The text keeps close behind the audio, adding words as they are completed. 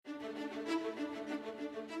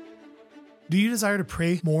Do you desire to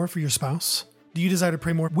pray more for your spouse? Do you desire to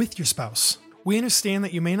pray more with your spouse? We understand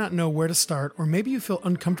that you may not know where to start, or maybe you feel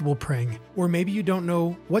uncomfortable praying, or maybe you don't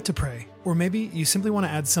know what to pray, or maybe you simply want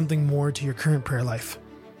to add something more to your current prayer life.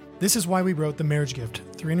 This is why we wrote The Marriage Gift,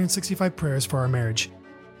 365 Prayers for Our Marriage.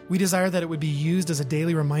 We desire that it would be used as a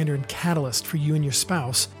daily reminder and catalyst for you and your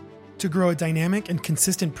spouse to grow a dynamic and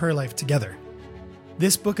consistent prayer life together.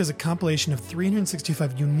 This book is a compilation of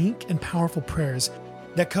 365 unique and powerful prayers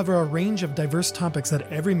that cover a range of diverse topics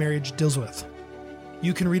that every marriage deals with.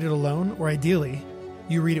 You can read it alone, or ideally,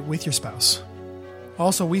 you read it with your spouse.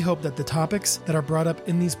 Also, we hope that the topics that are brought up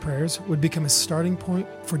in these prayers would become a starting point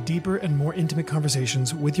for deeper and more intimate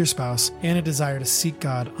conversations with your spouse and a desire to seek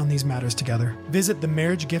God on these matters together. Visit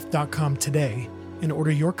themarriagegift.com today and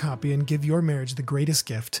order your copy and give your marriage the greatest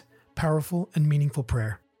gift, powerful and meaningful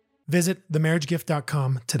prayer. Visit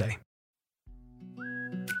themarriagegift.com today.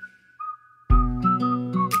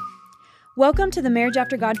 Welcome to the Marriage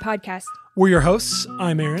After God podcast. We're your hosts.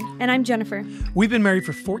 I'm Aaron. And I'm Jennifer. We've been married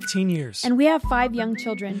for 14 years. And we have 5 young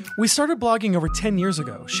children. We started blogging over 10 years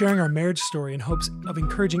ago, sharing our marriage story in hopes of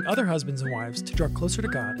encouraging other husbands and wives to draw closer to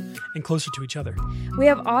God and closer to each other. We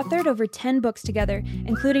have authored over 10 books together,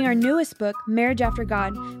 including our newest book, Marriage After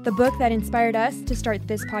God, the book that inspired us to start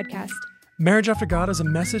this podcast. Marriage After God is a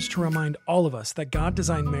message to remind all of us that God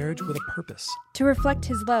designed marriage with a purpose. To reflect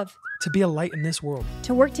His love. To be a light in this world.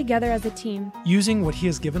 To work together as a team. Using what He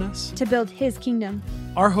has given us. To build His kingdom.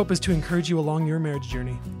 Our hope is to encourage you along your marriage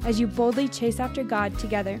journey. As you boldly chase after God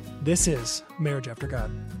together. This is Marriage After God.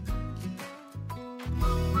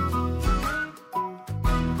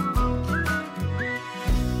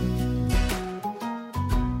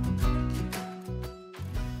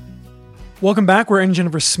 Welcome back. We're Aaron and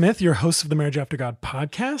Jennifer Smith, your hosts of the Marriage After God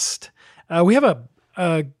podcast. We have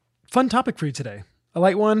a fun topic for you today, a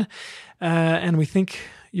light one, and we think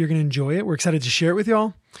you're going to enjoy it. We're excited to share it with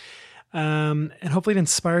y'all, and hopefully it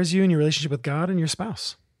inspires you in your relationship with God and your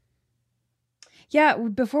spouse. Yeah,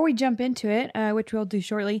 before we jump into it, which we'll do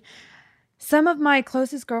shortly, some of my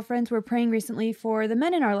closest girlfriends were praying recently for the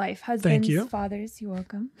men in our life, husbands, fathers. You're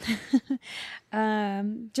welcome.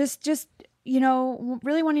 Just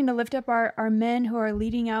really wanting to lift up our men who are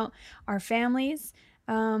leading out our families,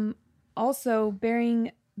 also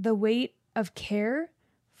bearing the weight of care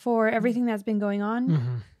for everything that's been going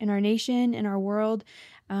on in our nation, in our world,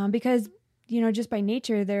 because, just by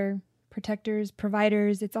nature, they're protectors,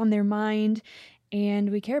 providers, it's on their mind, and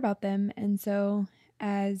we care about them. And so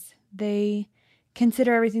as they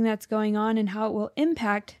consider everything that's going on and how it will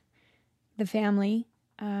impact the family,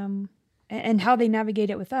 and how they navigate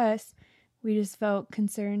it with us, we just felt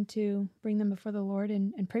concerned to bring them before the Lord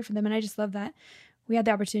and pray for them. And I just love that we had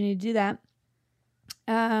the opportunity to do that.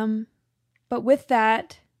 But with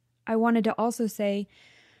that, I wanted to also say,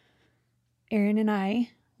 Aaron and I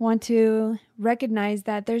want to recognize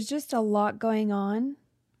that there's just a lot going on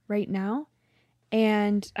right now.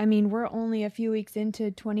 And I mean, we're only a few weeks into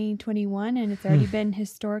 2021 and it's already been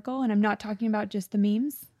historical. And I'm not talking about just the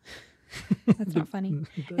memes. That's not funny.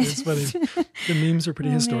 That's funny. The memes are pretty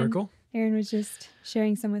historical. Man. Aaron was just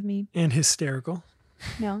sharing some with me. And hysterical.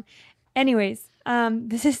 No. Anyways,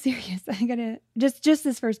 this is serious. I gotta just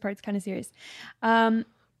this first part's kind of serious.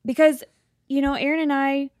 Because, Aaron and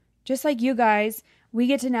I, just like you guys, we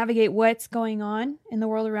get to navigate what's going on in the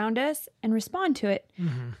world around us and respond to it.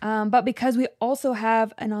 But because we also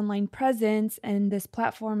have an online presence and this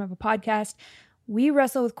platform of a podcast, we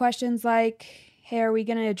wrestle with questions like, hey, are we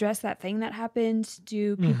going to address that thing that happened?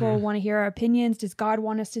 Do people want to hear our opinions? Does God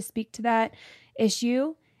want us to speak to that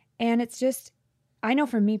issue? And it's just, I know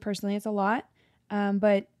for me personally, it's a lot,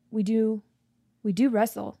 but we do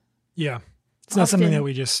wrestle. Yeah. It's not something that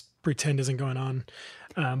we just pretend isn't going on.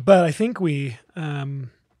 But I think what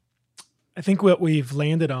we've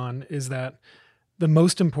landed on is that the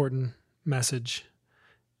most important message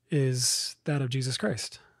is that of Jesus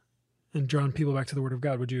Christ and drawing people back to the Word of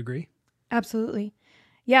God. Would you agree? Absolutely.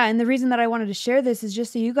 Yeah. And the reason that I wanted to share this is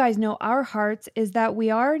just so you guys know our hearts is that we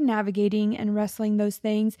are navigating and wrestling those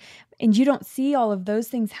things, and you don't see all of those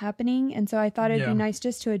things happening. And so I thought it'd be nice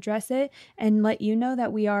just to address it and let you know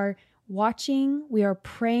that we are watching, we are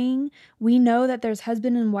praying. We know that there's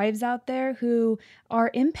husbands and wives out there who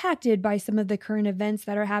are impacted by some of the current events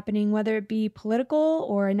that are happening, whether it be political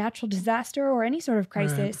or a natural disaster or any sort of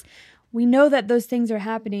crisis. Right. We know that those things are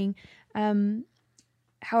happening.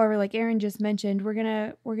 However, like Aaron just mentioned, we're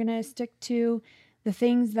gonna stick to the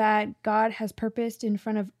things that God has purposed in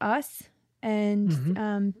front of us, and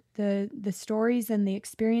the stories and the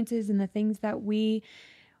experiences and the things that we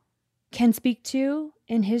can speak to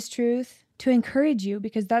in His truth to encourage you,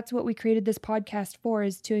 because that's what we created this podcast for,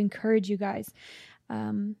 is to encourage you guys.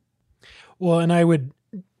 Well, and I would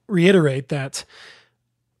reiterate that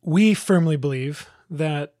we firmly believe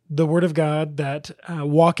that the Word of God, that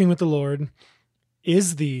walking with the Lord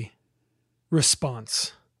is the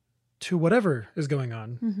response to whatever is going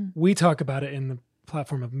on. Mm-hmm. We talk about it in the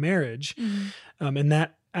platform of marriage, Mm-hmm. in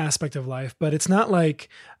that aspect of life, but it's not like,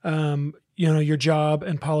 your job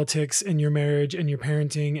and politics and your marriage and your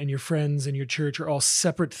parenting and your friends and your church are all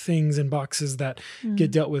separate things and boxes that get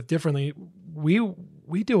dealt with differently. We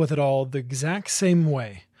deal with it all the exact same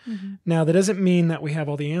way. Mm-hmm. Now, that doesn't mean that we have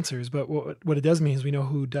all the answers, but what it does mean is we know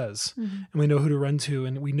who does, and we know who to run to,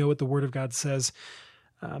 and we know what the Word of God says.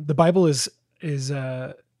 The Bible is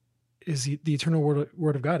the eternal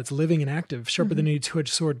word of God. It's living and active, sharper than any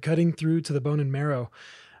two-edged sword, cutting through to the bone and marrow.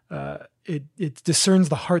 It discerns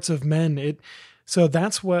the hearts of men. So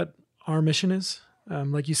that's what our mission is.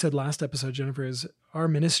 Like you said last episode, Jennifer, is our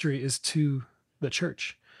ministry is to the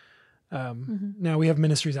church. Now we have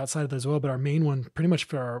ministries outside of that as well, but our main one, pretty much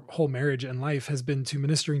for our whole marriage and life, has been to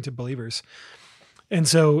ministering to believers. And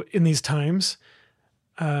so in these times,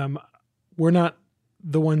 we're not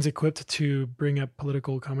the ones equipped to bring up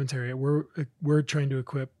political commentary. We're trying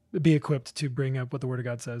to be equipped to bring up what the Word of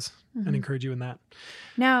God says and encourage you in that.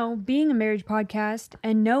 Now, being a marriage podcast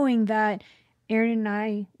and knowing that Aaron and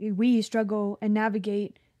I, we struggle and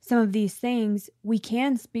navigate some of these things, we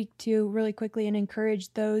can speak to really quickly and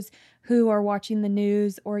encourage those who are watching the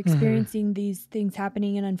news or experiencing these things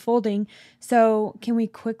happening and unfolding. So can we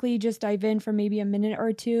quickly just dive in for maybe a minute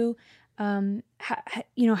or two?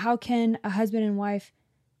 How can a husband and wife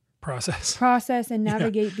process and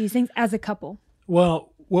navigate these things as a couple?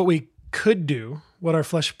 Well, what we could do, what our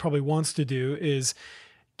flesh probably wants to do, is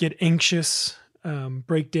get anxious,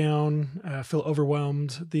 break down, feel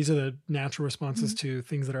overwhelmed. These are the natural responses to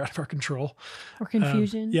things that are out of our control. Or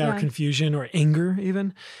confusion. Or confusion or anger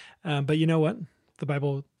even. But you know what? The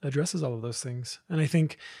Bible addresses all of those things. And I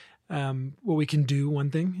think what we can do,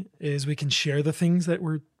 one thing, is we can share the things that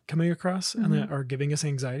we're coming across and that are giving us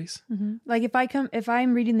anxieties. Like if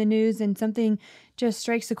I'm reading the news and something just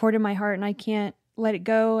strikes a chord in my heart and I can't let it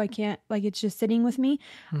go, it's just sitting with me,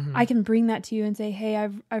 I can bring that to you and say, hey,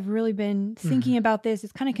 I've really been thinking about this.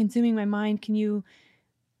 It's kind of consuming my mind. Can you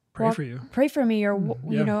pray for me,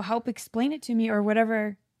 or help explain it to me, or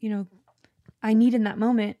whatever I need in that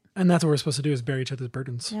moment. And that's what we're supposed to do, is bear each other's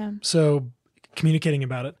burdens. Yeah. So communicating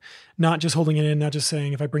about it, not just holding it in, not just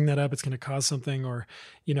saying, if I bring that up, it's going to cause something, or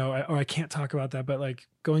I can't talk about that, but like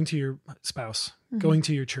going to your spouse, going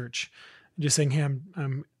to your church, just saying, hey,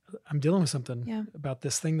 I'm dealing with something about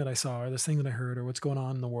this thing that I saw, or this thing that I heard, or what's going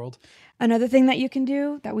on in the world. Another thing that you can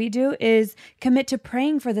do, that we do, is commit to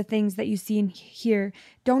praying for the things that you see and hear.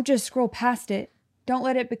 Don't just scroll past it. Don't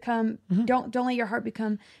let it become, don't let your heart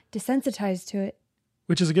become desensitized to it.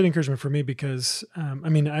 Which is a good encouragement for me, because,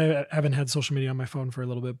 I haven't had social media on my phone for a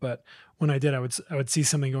little bit, but when I did, I would see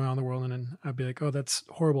something going on in the world, and then I'd be like, oh, that's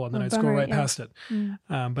horrible. And then I'd scroll right past it.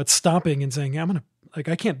 But stopping and saying,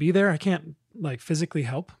 I can't be there. I can't physically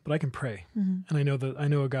help, but I can pray. And I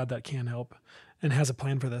know a God that can help and has a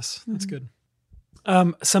plan for this. That's good.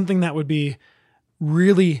 Something that would be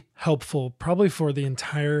really helpful, probably for the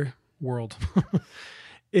entire world,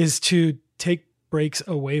 is to take breaks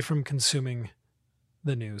away from consuming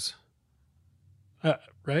the news.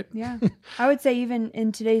 Right? Yeah. I would say even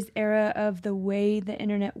in today's era of the way the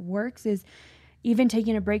internet works, is even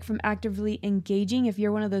taking a break from actively engaging. If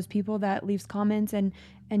you're one of those people that leaves comments and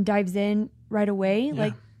dives in right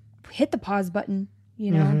away, hit the pause button,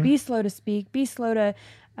 be slow to speak, be slow to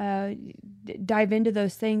dive into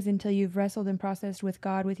those things until you've wrestled and processed with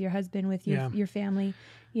God, with your husband, with your family,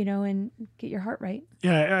 and get your heart right.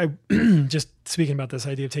 Yeah. I just speaking about this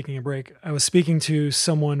idea of taking a break, I was speaking to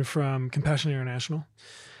someone from Compassion International,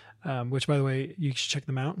 which, by the way, you should check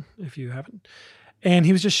them out if you haven't. And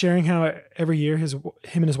he was just sharing how every year him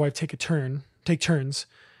and his wife take turns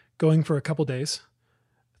going for a couple days,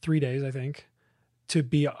 3 days, I think, to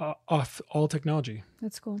be off all technology.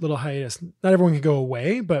 That's cool. Little hiatus. Not everyone can go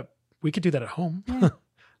away, but we could do that at home. Yeah.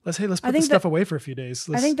 Let's put this stuff away for a few days.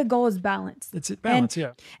 I think the goal is balance. It's balance,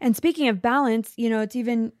 yeah. And speaking of balance, it's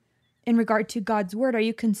even in regard to God's word. Are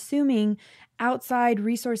you consuming outside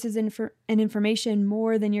resources and information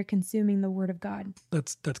more than you're consuming the word of God?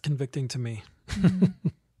 That's convicting to me.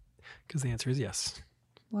 Because the answer is yes.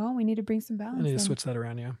 Well, we need to bring some balance. I need to switch that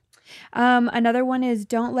around, yeah. Another one is,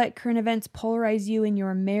 don't let current events polarize you in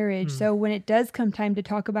your marriage. So when it does come time to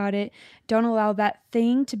talk about it, don't allow that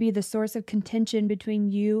thing to be the source of contention between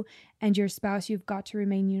you and your spouse. You've got to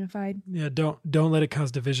remain unified. Yeah, don't let it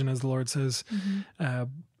cause division, as the Lord says.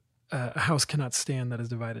 a house cannot stand that is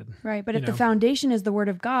divided. Right. But if the foundation is the word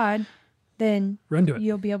of God, then run to it.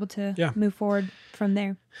 You'll be able to move forward from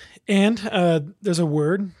there. And there's a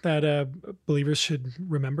word that believers should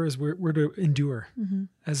remember is we're to endure,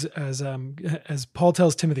 as Paul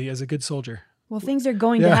tells Timothy, as a good soldier. Well, things are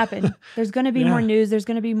going to happen. There's going to be more news. There's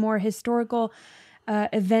going to be more historical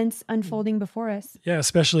events unfolding before us. Yeah,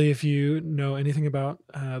 especially if you know anything about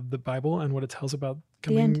the Bible and what it tells about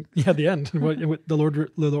coming. The end, and what the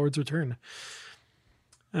Lord's return.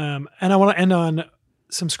 And I want to end on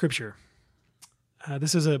some scripture.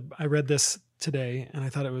 I read this today, and I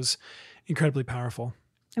thought it was incredibly powerful.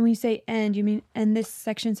 And when you say end, you mean end this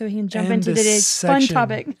section so we can jump into today's fun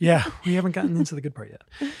topic. Yeah, we haven't gotten into the good part yet.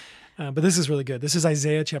 But this is really good. This is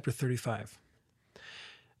Isaiah chapter 35.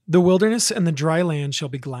 The wilderness and the dry land shall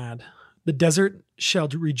be glad. The desert shall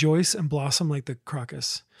rejoice and blossom like the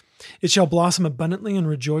crocus. It shall blossom abundantly and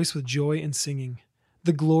rejoice with joy and singing.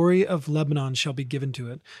 The glory of Lebanon shall be given to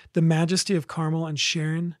it, the majesty of Carmel and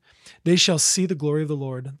Sharon. They shall see the glory of the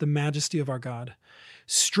Lord, the majesty of our God.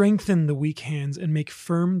 Strengthen the weak hands and make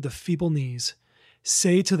firm the feeble knees.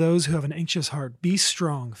 Say to those who have an anxious heart, be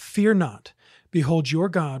strong, fear not. Behold, your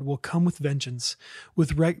God will come with vengeance.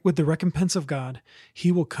 With the recompense of God,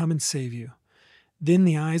 he will come and save you. Then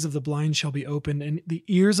the eyes of the blind shall be opened, and the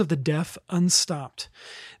ears of the deaf unstopped.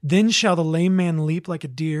 Then shall the lame man leap like a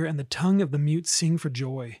deer, and the tongue of the mute sing for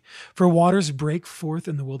joy. For waters break forth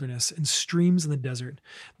in the wilderness, and streams in the desert.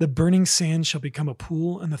 The burning sand shall become a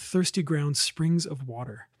pool, and the thirsty ground springs of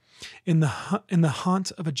water. In the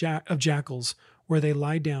haunt of jackals, where they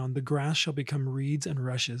lie down, the grass shall become reeds and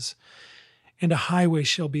rushes. And a highway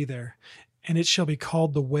shall be there, and it shall be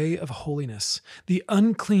called the way of holiness. The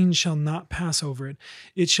unclean shall not pass over it.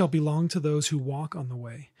 It shall belong to those who walk on the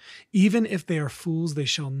way. Even if they are fools, they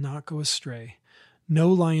shall not go astray. No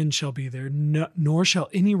lion shall be there, nor shall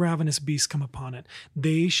any ravenous beast come upon it.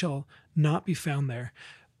 They shall not be found there,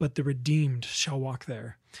 but the redeemed shall walk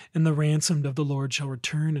there. And the ransomed of the Lord shall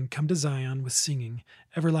return and come to Zion with singing.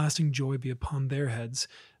 Everlasting joy be upon their heads.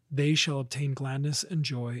 They shall obtain gladness and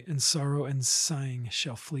joy, and sorrow and sighing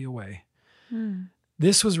shall flee away.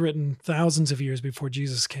 This was written thousands of years before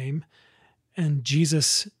Jesus came, and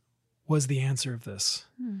Jesus was the answer of this.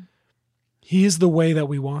 He is the way that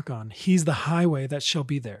we walk on. He's the highway that shall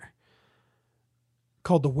be there,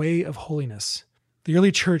 called the way of holiness. The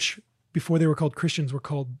early church, before they were called Christians, were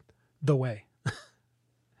called the way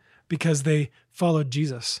because they followed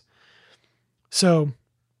Jesus. So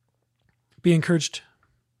be encouraged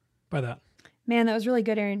by that. Man, that was really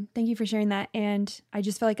good, Aaron. Thank you for sharing that. And I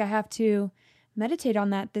just feel like I have to meditate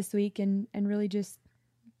on that this week and really just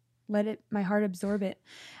let my heart absorb it.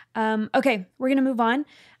 Okay, we're going to move on.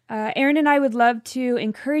 Aaron and I would love to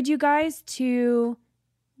encourage you guys to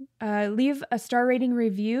leave a star rating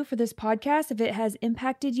review for this podcast if it has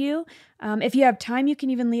impacted you. If you have time, you can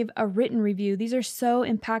even leave a written review. These are so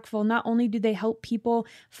impactful. Not only do they help people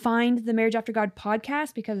find the Marriage After God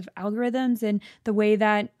podcast because of algorithms and the way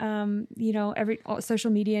that every social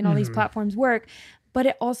media and all these platforms work, but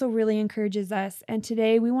it also really encourages us. And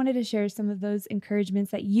today we wanted to share some of those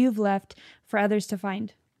encouragements that you've left for others to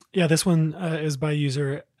find. Yeah, this one is by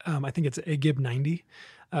user, I think it's Agib90.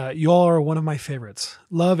 You all are one of my favorites.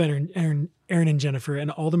 Love Aaron and Jennifer and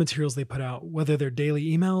all the materials they put out, whether they're daily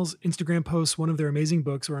emails, Instagram posts, one of their amazing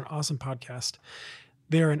books, or an awesome podcast.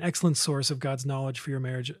 They are an excellent source of God's knowledge for your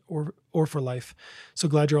marriage or for life. So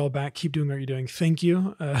glad you're all back. Keep doing what you're doing. Thank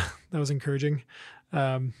you. That was encouraging.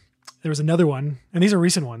 There was another one, and these are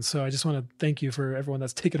recent ones. So I just want to thank you for everyone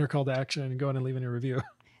that's taken our call to action and going and leaving a review.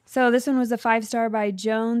 So this one was a 5-star by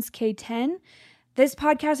Jones K10. This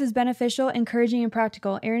podcast is beneficial, encouraging, and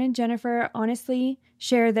practical. Aaron and Jennifer honestly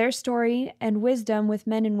share their story and wisdom with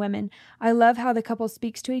men and women. I love how the couple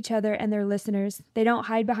speaks to each other and their listeners. They don't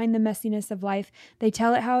hide behind the messiness of life. They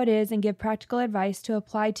tell it how it is and give practical advice to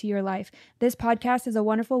apply to your life. This podcast is a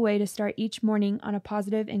wonderful way to start each morning on a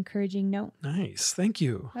positive, encouraging note. Nice. Thank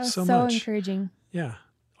you so much. So encouraging. Yeah.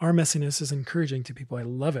 Our messiness is encouraging to people. I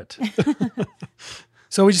love it.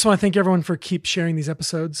 So we just want to thank everyone for keep sharing these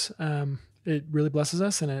episodes. It really blesses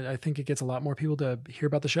us, and I think it gets a lot more people to hear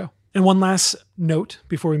about the show. And one last note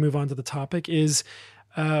before we move on to the topic is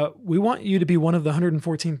we want you to be one of the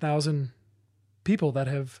 114,000 people that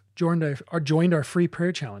have joined our free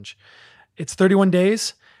prayer challenge. It's 31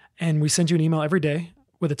 days, and we send you an email every day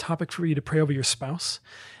with a topic for you to pray over your spouse.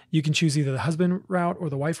 You can choose either the husband route or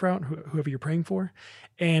the wife route, whoever you're praying for.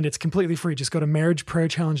 And it's completely free. Just go to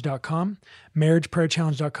marriageprayerchallenge.com,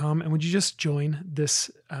 marriageprayerchallenge.com. And would you just join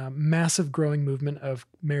this massive growing movement of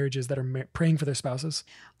marriages that are praying for their spouses?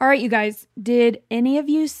 All right, you guys, did any of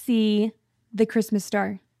you see the Christmas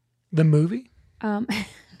star? The movie? No,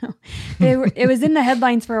 it was in the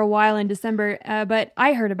headlines for a while in December, but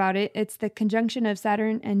I heard about it. It's the conjunction of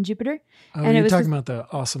Saturn and Jupiter. Oh, and you're talking about the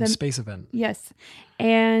awesome space event. Yes.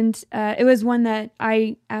 And it was one that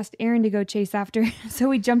I asked Aaron to go chase after. So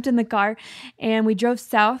we jumped in the car and we drove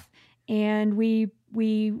south, and we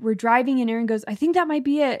were driving, and Aaron goes, I think that might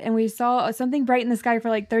be it. And we saw something bright in the sky for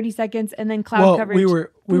like 30 seconds and then cloud coverage.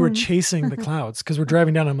 We were chasing the clouds because we're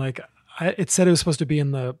driving down. I'm like, it said it was supposed to be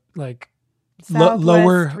in the like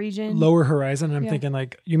lower horizon. And I'm thinking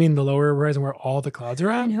like, you mean the lower horizon where all the clouds are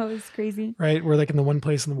at? I know, it's crazy. Right? We're like in the one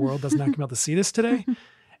place in the world that's not coming out to see this today.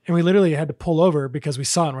 And we literally had to pull over because we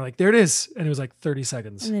saw it and we're like, there it is. And it was like 30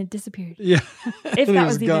 seconds. And then it disappeared. Yeah. If that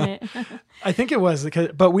was even it. I think it was,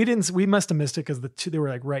 but we must have missed it because the two, they were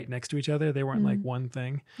like right next to each other. They weren't like one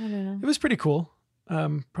thing. I don't know. It was pretty cool.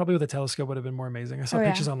 Probably with a telescope would have been more amazing. I saw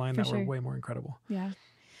pictures online that were way more incredible. Yeah.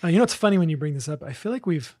 You know, it's funny when you bring this up. I feel like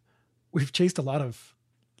we've chased a lot of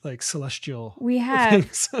like celestial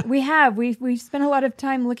things. We've spent a lot of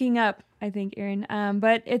time looking up, I think, Aaron.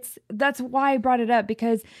 But that's why I brought it up,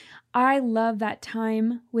 because I love that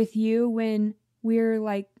time with you when we're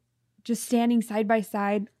like just standing side by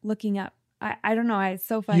side looking up. I don't know. It's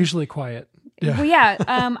so fun. Usually quiet. Yeah. Well,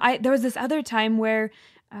 yeah. There was this other time where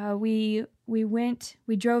we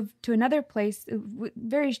drove to another place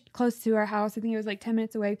very close to our house. I think it was like 10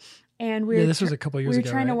 minutes away. And this was a couple years ago. We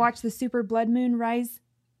were trying to watch the super blood moon rise.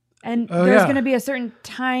 And there was going to be a certain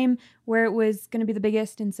time where it was going to be the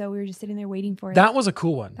biggest. And so we were just sitting there waiting for it. That was a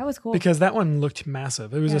cool one. That was cool. Because that one looked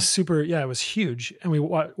massive. It was it was huge. And we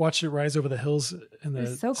watched it rise over the hills. It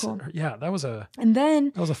was so cool. Yeah, that was a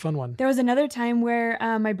fun one. There was another time where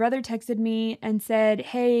my brother texted me and said,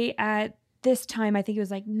 hey, at this time, I think it was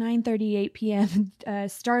like 9:38 p.m.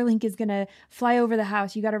 Starlink is going to fly over the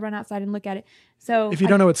house. You got to run outside and look at it. So if you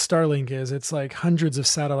don't know what Starlink is, it's like hundreds of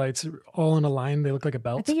satellites all in a line. They look like a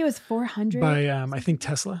belt. I think it was 400 by I think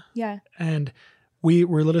Tesla. Yeah. And we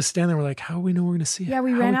were literally standing there. We're like, how do we know we're going to see it? Yeah,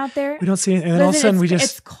 we ran out there. We don't see it. And then all of a sudden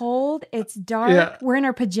it's cold. It's dark. Yeah. We're in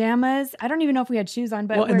our pajamas. I don't even know if we had shoes on.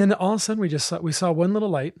 But and then all of a sudden we saw one little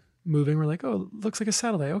light moving. We're like, oh, it looks like a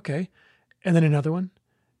satellite. Okay. And then another one.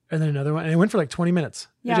 And then another one. And it went for like 20 minutes.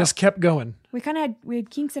 Yeah. It just kept going. We had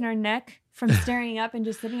kinks in our neck from staring up and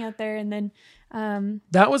just sitting out there. And then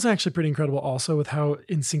that was actually pretty incredible also with how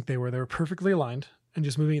in sync they were. They were perfectly aligned and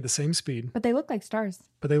just moving at the same speed. But they looked like stars.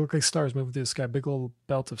 Moving through the sky, big little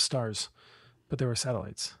belt of stars. But they were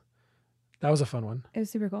satellites. That was a fun one. It was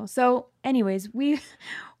super cool. So anyways, we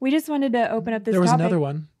just wanted to open up this There was topic. another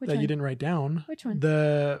one you didn't write down. Which one?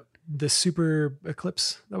 The super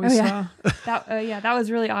eclipse that we saw. That was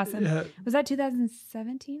really awesome. Yeah. Was that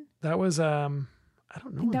 2017? That was I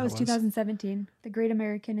don't know. I think that was 2017. The Great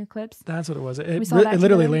American Eclipse. That's what it was. It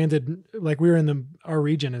literally landed like we were in our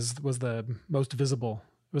region was the most visible.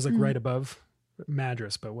 It was like right above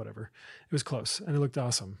Madras, but whatever. It was close and it looked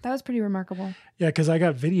awesome. That was pretty remarkable. Yeah, because I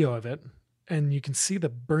got video of it. And you can see the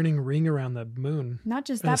burning ring around the moon. Not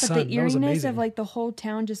just that, but the eeriness of like the whole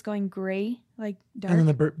town just going gray, like dark. And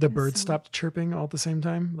then the birds stopped chirping all at the same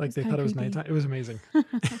time. Like they thought it was nighttime. It was amazing.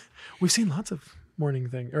 We've seen lots of morning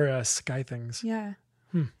sky things. Yeah.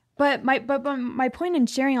 But my point in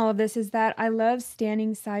sharing all of this is that I love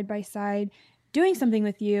standing side by side, doing something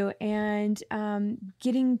with you and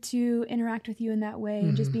getting to interact with you in that way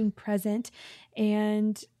and just being present.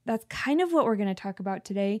 And that's kind of what we're going to talk about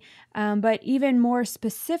today. But even more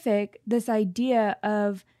specific, this idea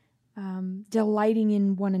of delighting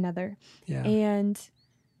in one another. Yeah. And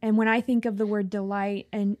when I think of the word delight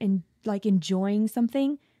and like enjoying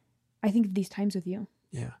something, I think of these times with you.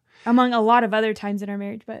 Yeah. Among a lot of other times in our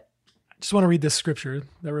marriage, but I just want to read this scripture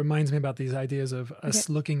that reminds me about these ideas of us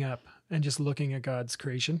looking up and just looking at God's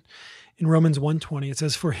creation. In Romans 1:20, it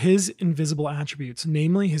says, "For his invisible attributes,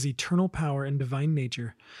 namely his eternal power and divine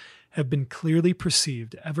nature, have been clearly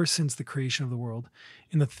perceived ever since the creation of the world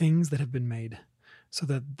in the things that have been made, so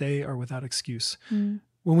that they are without excuse." When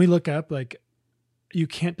we look up, like, you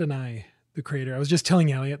can't deny the creator. I was just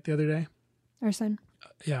telling Elliot the other day. Our son.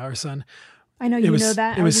 Yeah, our son. I know you know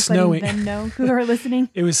that. It was snowing. Letting them know who are listening.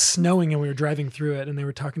 It was snowing and we were driving through it and they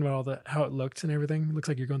were talking about how it looked and everything. It looks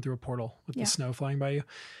like you're going through a portal with the snow flying by you.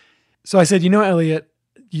 So I said, Elliot,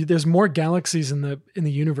 there's more galaxies in the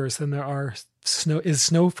universe than there are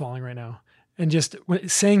snow falling right now. And just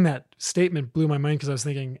saying that statement blew my mind because I was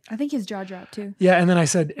thinking, I think his jaw dropped too. Yeah. And then I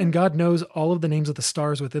said, and God knows all of the names of the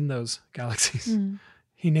stars within those galaxies.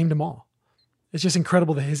 He named them all. It's just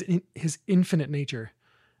incredible that his infinite nature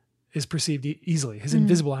is perceived easily. His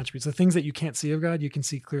invisible attributes, the things that you can't see of God, you can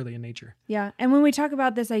see clearly in nature. Yeah. And when we talk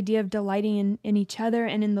about this idea of delighting in each other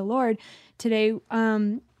and in the Lord today,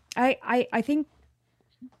 I think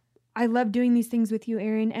I love doing these things with you,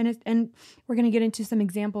 Aaron, and we're going to get into some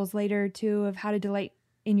examples later too of how to delight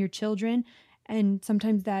in your children. And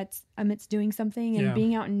sometimes that's amidst doing something, and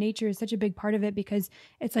being out in nature is such a big part of it, because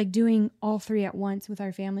it's like doing all three at once with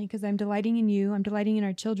our family. Because I'm delighting in you, I'm delighting in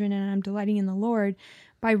our children, and I'm delighting in the Lord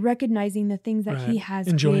by recognizing the things that He has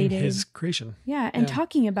enjoying created. His creation. Yeah, and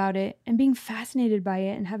talking about it and being fascinated by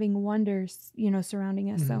it and having wonders, surrounding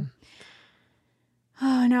us. So,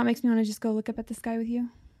 now it makes me want to just go look up at the sky with you.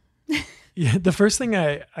 Yeah, the first thing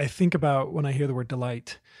I think about when I hear the word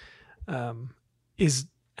delight is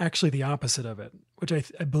actually the opposite of it, which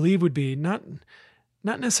I believe would be not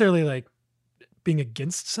necessarily like being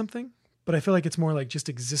against something, but I feel like it's more like just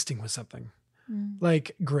existing with something.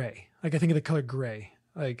 Like gray. Like I think of the color gray.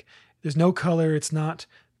 Like there's no color, it's not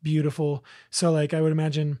beautiful. So like I would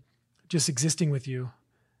imagine just existing with you,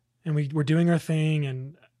 and we're doing our thing,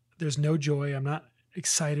 and there's no joy. I'm not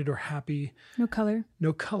excited or happy. No color.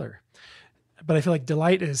 But I feel like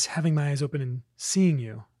delight is having my eyes open and seeing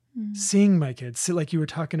you, seeing my kids. So like you were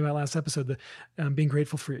talking about last episode, the being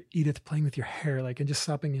grateful for Edith playing with your hair, like, and just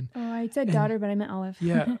stopping and. Oh, I said daughter, but I meant Olive.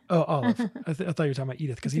 Yeah. Oh, Olive. I thought you were talking about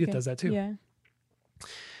Edith, because Edith does that too. Yeah.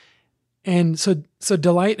 And so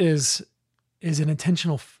delight is an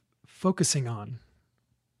intentional focusing on,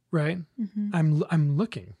 right? Mm-hmm. I'm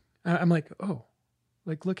looking. I'm like, oh,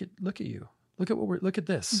 like look at you. Look at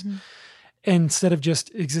this. Mm-hmm. Instead of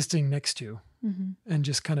just existing next to and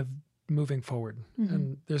just kind of moving forward. Mm-hmm.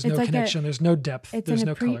 And there's no connection, there's no depth, there's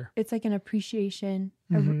no color. It's like an appreciation,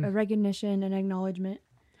 a recognition, an acknowledgement.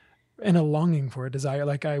 And a longing for a desire,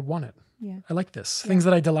 like I want it. Yeah. I like this. Things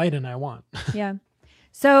that I delight in, I want. Yeah.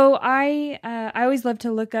 So I always love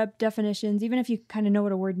to look up definitions, even if you kind of know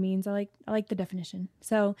what a word means. I like the definition.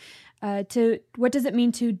 So what does it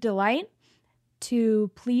mean to delight? To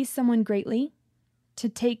please someone greatly, to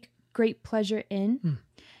take great pleasure in,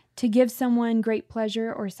 to give someone great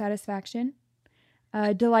pleasure or satisfaction.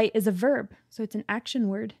 Delight is a verb, so it's an action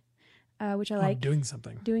word, which I like. Doing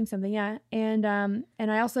something. Doing something, yeah. And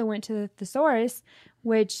I also went to the thesaurus,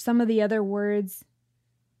 which some of the other words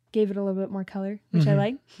gave it a little bit more color, which I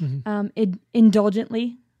like. Mm-hmm.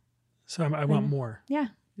 Indulgently. So I want more. Yeah.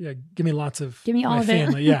 Yeah. Give me lots of. Give me all my of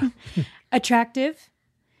family. it. Yeah. Attractive,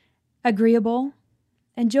 agreeable,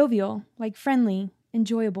 and jovial, like friendly,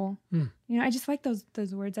 enjoyable. I just like those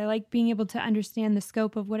words. I like being able to understand the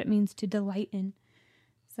scope of what it means to delight in.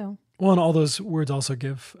 So. Well, and all those words also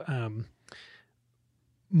give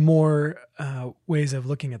more ways of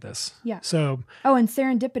looking at this. Yeah. So. Oh, and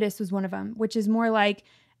serendipitous was one of them, which is more like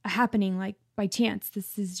a happening, like by chance.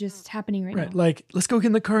 This is just happening right now. Like, let's go get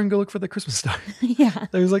in the car and go look for the Christmas star. Yeah.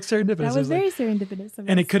 It was like serendipitous. That was very serendipitous.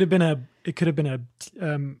 And it could have been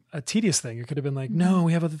a tedious thing. It could have been like, no,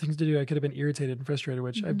 we have other things to do. I could have been irritated and frustrated,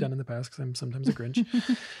 which I've done in the past because I'm sometimes a Grinch.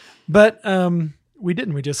 But we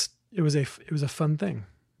didn't. It was a fun thing.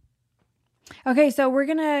 Okay, so we're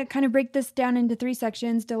going to kind of break this down into 3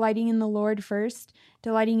 sections: delighting in the Lord first,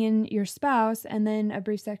 delighting in your spouse, and then a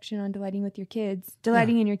brief section on delighting in your kids.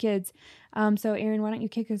 So Aaron, why don't you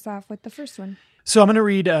kick us off with the first one? So I'm going to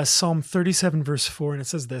read Psalm 37, verse 4, and it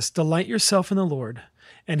says this: delight yourself in the Lord,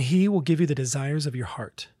 and He will give you the desires of your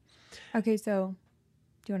heart. Okay, so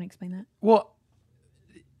do you want to explain that? Well,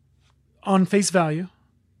 on face value,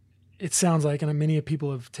 it sounds like, and many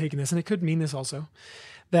people have taken this, and it could mean this also,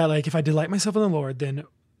 that like if I delight myself in the Lord, then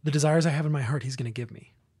the desires I have in my heart, He's going to give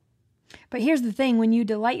me. But here's the thing: when you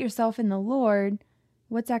delight yourself in the Lord,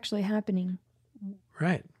 what's actually happening?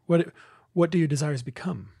 Right. What do your desires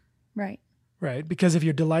become? Right. Right. Because if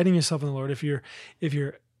you're delighting yourself in the Lord, if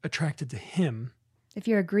you're attracted to Him, if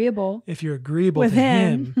you're agreeable with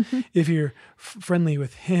Him, if you're friendly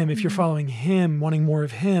with Him, if you're following Him, wanting more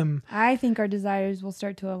of Him, I think our desires will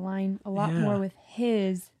start to align a lot more with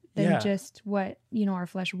His than just what, our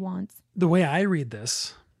flesh wants. The way I read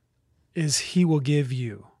this is He will give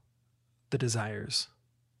you the desires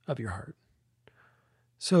of your heart.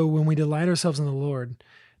 So when we delight ourselves in the Lord,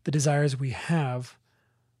 the desires we have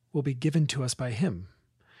will be given to us by Him.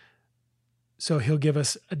 So He'll give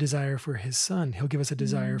us a desire for His Son. He'll give us a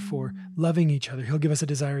desire for loving each other. He'll give us a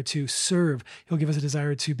desire to serve. He'll give us a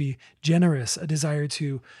desire to be generous, a desire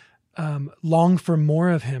to long for more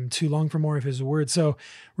of Him, to long for more of His word. So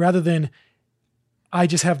rather than I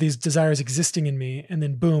just have these desires existing in me and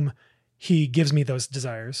then boom, He gives me those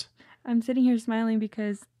desires. I'm sitting here smiling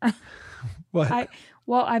because What?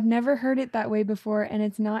 I've never heard it that way before, and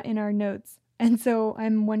it's not in our notes. And so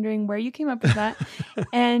I'm wondering where you came up with that.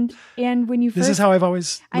 and when you first... This is how I've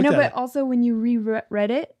always looked I know, at but it. Also when you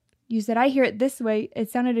reread it, you said, I hear it this way. It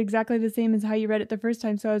sounded exactly the same as how you read it the first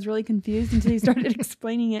time. So I was really confused until you started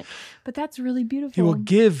explaining it. But that's really beautiful. He will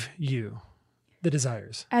give you the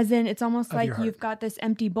desires. As in, it's almost of like your heart. you've got this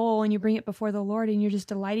empty bowl and you bring it before the Lord and you're just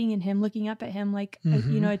delighting in him, looking up at him like,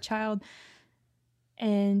 a child.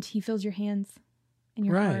 And he fills your hands and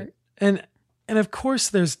your heart. And of course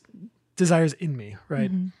there's desires in me, right?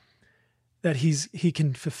 That he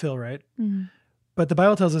can fulfill, right? But the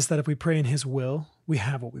Bible tells us that if we pray in his will, we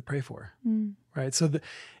have what we pray for, right? So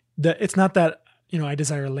it's not that, I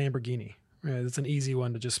desire a Lamborghini, right? It's an easy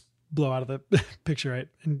one to just blow out of the picture, right?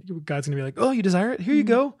 And God's going to be like, oh, you desire it? Here you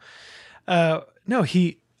go. No,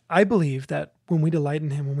 I believe that when we delight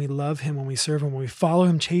in him, when we love him, when we serve him, when we follow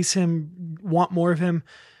him, chase him, want more of him,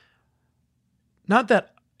 not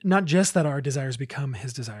just that our desires become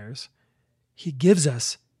his desires, he gives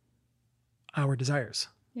us our desires.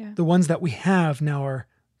 Yeah. The ones that we have now are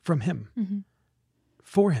from him,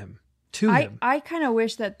 for him, to him. I kind of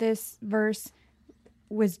wish that this verse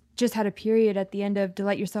just had a period at the end of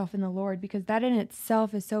delight yourself in the Lord, because that in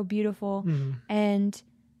itself is so beautiful and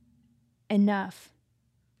enough.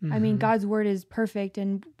 I mean, God's word is perfect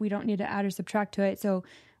and we don't need to add or subtract to it. So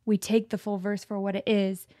we take the full verse for what it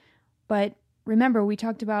is. But remember, we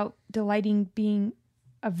talked about delighting being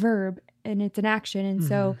a verb and it's an action. And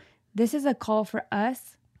so this is a call for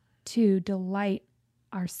us to delight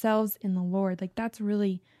ourselves in the Lord. Like that's a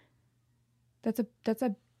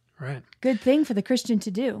right. good thing for the Christian to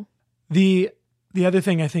do. The other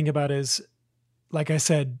thing I think about is, like I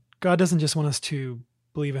said, God doesn't just want us to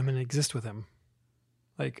believe him and exist with him.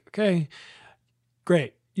 Like, okay,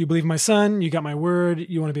 great. You believe my son, you got my word,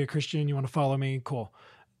 you want to be a Christian, you want to follow me, cool.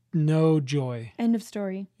 No joy. End of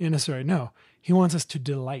story. End of story. No, he wants us to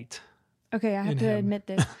delight. Okay, I have to admit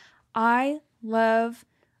this. I love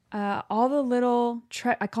all the little,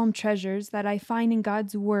 I call them treasures that I find in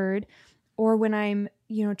God's word, or when I'm,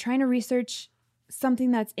 trying to research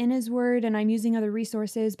something that's in his word and I'm using other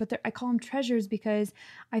resources, but I call them treasures because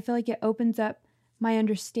I feel like it opens up my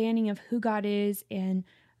understanding of who God is and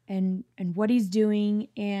what he's doing.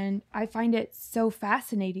 And I find it so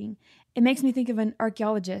fascinating. It makes me think of an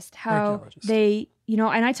archaeologist, how they,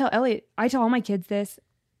 and I tell all my kids this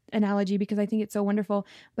analogy because I think it's so wonderful.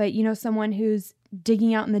 But, someone who's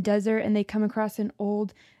digging out in the desert and they come across an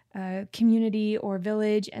old community or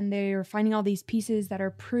village and they're finding all these pieces that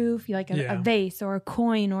are proof, like a vase or a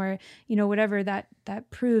coin or, whatever that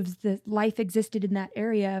proves that life existed in that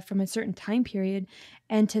area from a certain time period.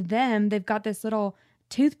 And to them, they've got this little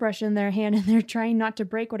toothbrush in their hand and they're trying not to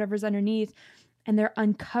break whatever's underneath. And they're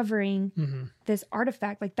uncovering this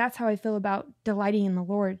artifact. Like that's how I feel about delighting in the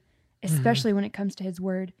Lord, especially when it comes to his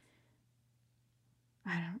word.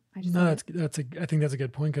 I think that's a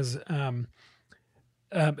good point because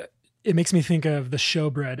it makes me think of the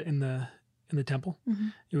showbread in the temple.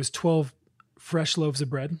 It was 12 fresh loaves of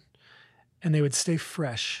bread, and they would stay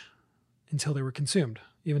fresh until they were consumed,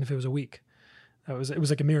 even if it was a week. It was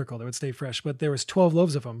like a miracle. They would stay fresh, but there was 12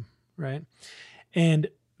 loaves of them, right? And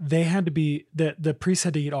they had to be, the priests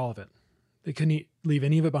had to eat all of it. They couldn't leave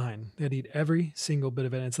any of it behind. They had to eat every single bit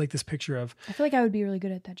of it. And it's like this picture of, I feel like I would be really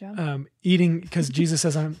good at that job. Eating, because Jesus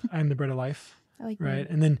says, I'm the bread of life. I like right.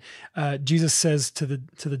 And then Jesus says to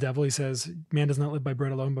the devil, he says, man does not live by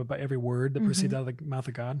bread alone, but by every word that proceeds out of the mouth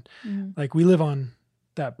of God. Like we live on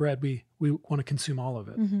that bread. We want to consume all of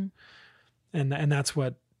it. And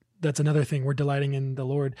that's another thing. We're delighting in the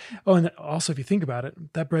Lord. Oh, and also if you think about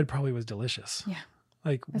it, that bread probably was delicious. Yeah.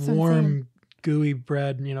 Like warm, gooey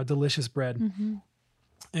bread, delicious bread,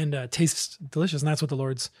 and tastes delicious. And that's what the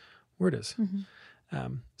Lord's word is.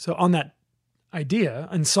 So on that idea,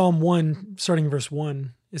 in Psalm 1, starting in verse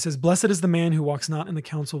 1, it says, "Blessed is the man who walks not in the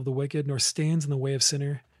counsel of the wicked, nor stands in the way of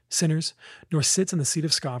sinners, nor sits in the seat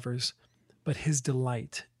of scoffers, but his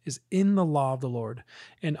delight is in the law of the Lord,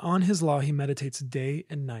 and on his law he meditates day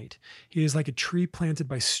and night. He is like a tree planted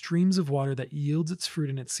by streams of water that yields its fruit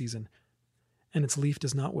in its season, and its leaf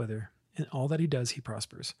does not wither. In all that he does, he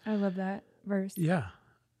prospers." I love that verse. Yeah.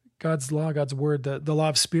 God's law, God's word, the law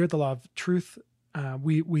of spirit, the law of truth,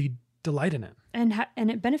 we delight in it. And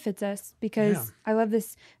it benefits us because I love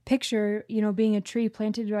this picture, being a tree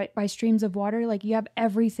planted by streams of water. Like you have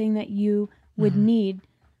everything that you would need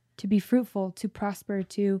to be fruitful, to prosper,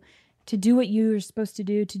 to do what you're supposed to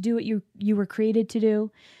do what you were created to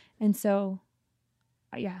do. And so,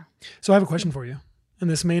 yeah. So I have a question for you. And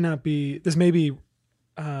this may be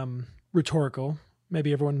rhetorical.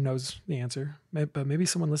 Maybe everyone knows the answer, but maybe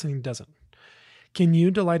someone listening doesn't. Can you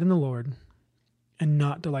delight in the Lord and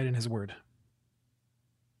not delight in his word?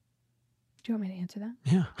 Do you want me to answer that?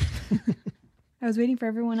 Yeah. I was waiting for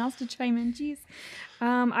everyone else to chime in. Jeez.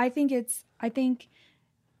 I think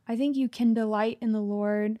you can delight in the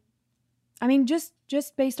Lord. I mean, just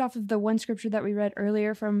based off of the one scripture that we read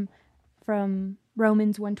earlier from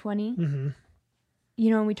Romans 1:20. Mm-hmm.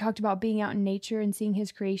 And we talked about being out in nature and seeing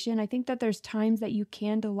his creation. I think that there's times that you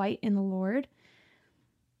can delight in the Lord.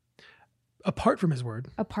 Apart from his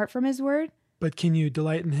word. But can you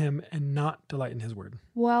delight in him and not delight in his word?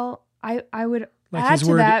 Well, I would like add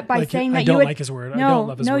to that by saying that I don't like his word. I don't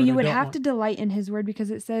love his word. No, you would have to delight in his word because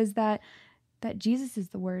it says that Jesus is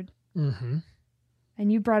the word. Mm-hmm.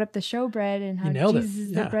 And you brought up the showbread and how Jesus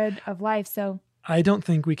is the bread of life. So I don't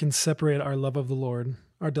think we can separate our love of the Lord,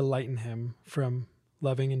 our delight in him, from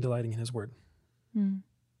loving and delighting in his word.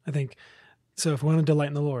 I think, so if we want to delight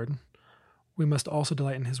in the Lord, we must also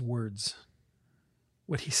delight in his words,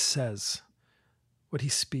 what he says, what he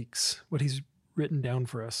speaks, what he's written down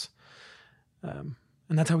for us. And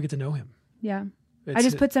that's how we get to know him. Yeah. I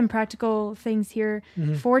just put some practical things here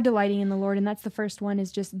for delighting in the Lord. And that's the first one,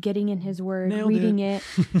 is just getting in his word, reading it,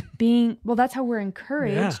 that's how we're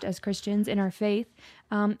encouraged as Christians in our faith.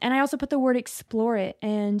 And I also put the word explore it.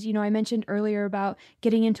 And, I mentioned earlier about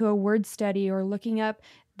getting into a word study or looking up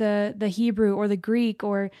the Hebrew or the Greek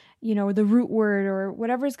or, the root word or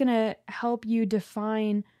whatever is going to help you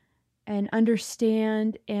define and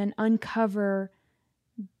understand and uncover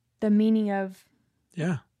the meaning of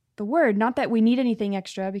the word. Not that we need anything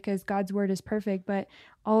extra because God's word is perfect, but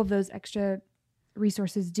all of those extra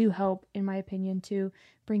resources do help, in my opinion, to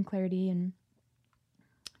bring clarity and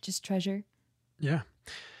just treasure. Yeah.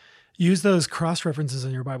 Use those cross references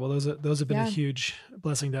in your Bible. Those have been a huge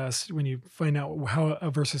blessing to us. When you find out how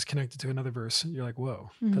a verse is connected to another verse, you're like,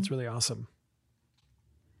 whoa, that's really awesome.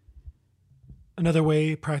 Another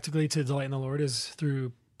way practically to delight in the Lord is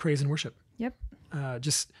through praise and worship. Yep.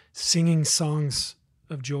 Just singing songs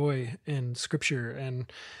of joy in scripture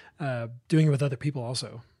and doing it with other people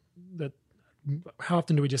also. How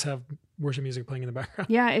often do we just have worship music playing in the background?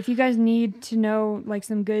 Yeah, if you guys need to know like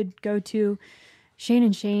some good go-to, Shane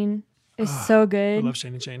and Shane is so good. I love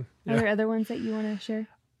Shane and Shane. Yeah. Are there other ones that you want to share?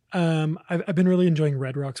 I've been really enjoying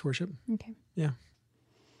Red Rocks worship. Okay. Yeah.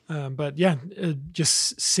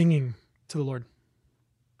 Just singing to the Lord.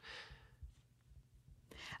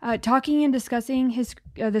 Talking and discussing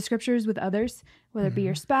the scriptures with others, whether it be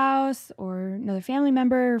your spouse or another family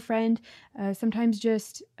member or friend. Sometimes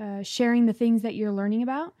just sharing the things that you're learning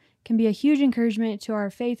about can be a huge encouragement to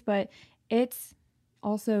our faith, but it's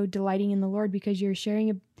also delighting in the Lord because you're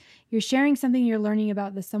sharing something you're learning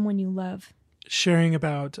about someone you love. Sharing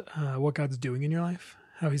about what God's doing in your life,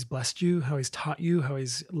 how he's blessed you, how he's taught you, how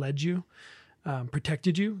he's led you,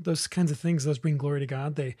 protected you. Those kinds of things, those bring glory to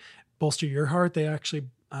God. They bolster your heart. They actually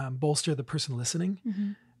bolster the person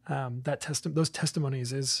listening. Those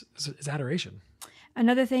testimonies is adoration.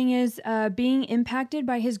 Another thing is being impacted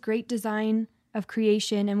by his great design of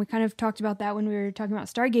creation. And we kind of talked about that when we were talking about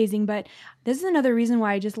stargazing, but this is another reason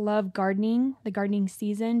why I just love gardening, the gardening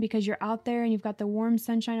season, because you're out there and you've got the warm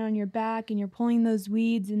sunshine on your back and you're pulling those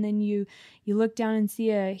weeds, and then you look down and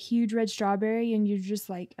see a huge red strawberry and you're just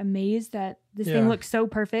like amazed that this thing looks so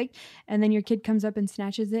perfect. And then your kid comes up and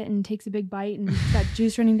snatches it and takes a big bite and it's got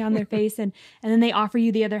juice running down their face, and then they offer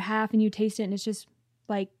you the other half and you taste it and it's just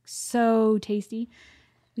like so tasty.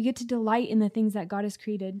 We get to delight in the things that God has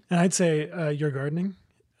created. And I'd say your gardening,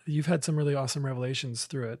 you've had some really awesome revelations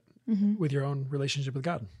through it with your own relationship with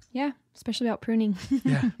God. Yeah, especially about pruning.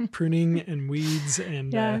 Pruning and weeds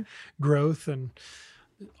and growth and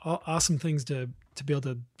awesome things to be able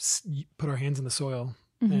to put our hands in the soil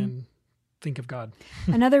and think of God.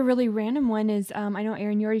 Another really random one is, I know,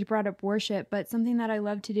 Aaron, you already brought up worship, but something that I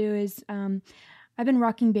love to do is I've been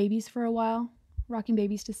rocking babies for a while. Rocking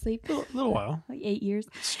babies to sleep. A little while. Like 8 years.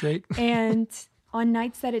 Straight. And on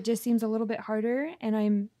nights that it just seems a little bit harder and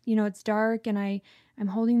I'm, it's dark and I'm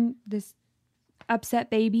holding this upset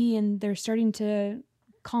baby and they're starting to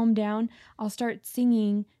calm down, I'll start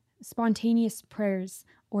singing spontaneous prayers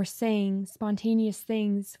or saying spontaneous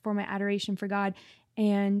things for my adoration for God.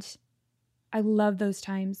 And I love those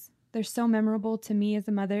times. They're so memorable to me as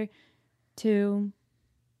a mother to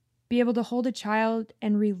be able to hold a child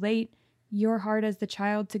and relate your heart as the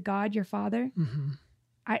child to God, your Father.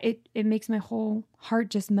 It makes my whole heart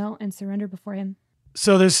just melt and surrender before him.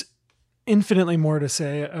 So there's infinitely more to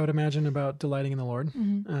say, I would imagine, about delighting in the Lord.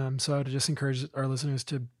 So I would just encourage our listeners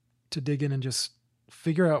to dig in and just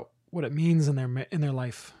figure out what it means in their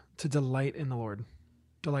life to delight in the Lord,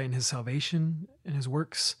 delight in his salvation, in his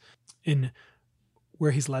works, in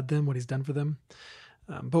where he's led them, what he's done for them.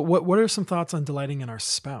 But what are some thoughts on delighting in our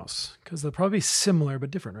spouse? Because they'll probably be similar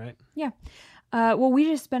but different, right? Yeah. Well, we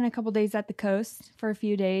just spent a couple days at the coast for a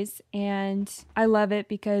few days, and I love it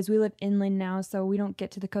because we live inland now, so we don't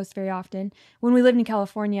get to the coast very often. When we lived in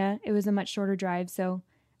California, it was a much shorter drive, so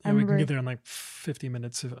yeah, we can get there in like 50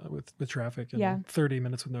 minutes with traffic and 30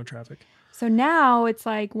 minutes with no traffic. So now it's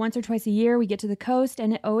like once or twice a year we get to the coast,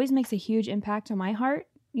 and it always makes a huge impact on my heart.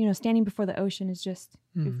 You know, standing before the ocean is just,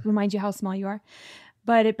 it reminds you how small you are.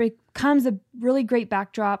 But it becomes a really great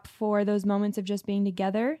backdrop for those moments of just being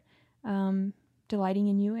together, delighting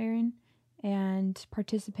in you, Aaron, and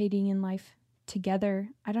participating in life together.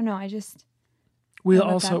 I don't know. We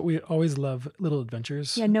always love little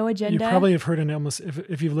adventures. Yeah, no agenda. You probably have heard in almost,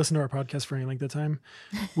 if you've listened to our podcast for any length of time,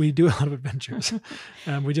 we do a lot of adventures.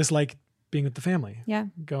 We just like being with the family. Yeah.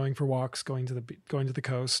 Going for walks, going to the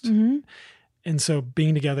coast. Mm-hmm. And so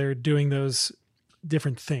being together, doing those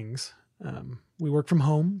different things. We work from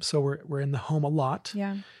home, so we're in the home a lot.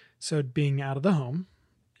 Yeah. So being out of the home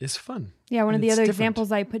is fun. Yeah, one of the other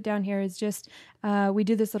examples I put down here is just we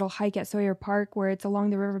do this little hike at Sawyer Park where it's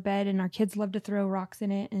along the riverbed, and our kids love to throw rocks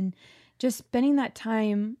in it, and just spending that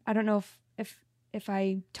time. I don't know if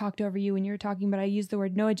I talked over you when you were talking, but I used the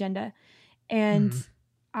word no agenda, and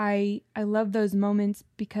I love those moments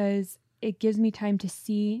because it gives me time to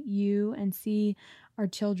see you and see our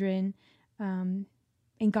children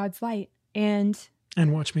in God's light. And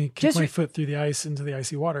watch me kick my foot through the ice into the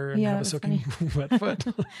icy water and have a soaking wet foot.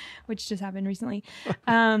 Which just happened recently.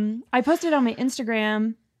 I posted on my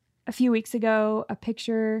Instagram a few weeks ago a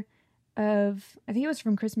picture of, I think it was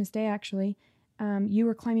from Christmas Day actually. You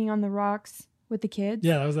were climbing on the rocks with the kids.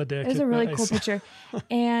 Yeah, that was that day. It was a really cool picture.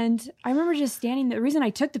 And I remember just standing there. The reason I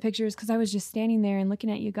took the picture is because I was just standing there and looking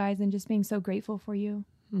at you guys and just being so grateful for you.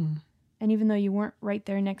 And even though you weren't right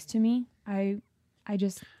there next to me, I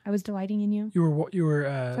was delighting in you. You were.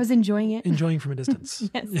 I was enjoying it. Enjoying from a distance.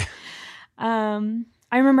 Yes. Yeah.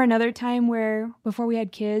 I remember another time where before we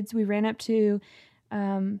had kids, we ran up to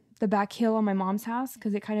the back hill on my mom's house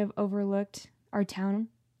because it kind of overlooked our town.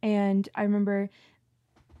 And I remember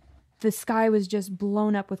the sky was just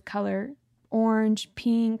blown up with color. Orange,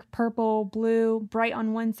 pink, purple, blue, bright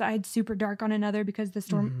on one side, super dark on another because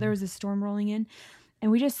there was a storm rolling in. And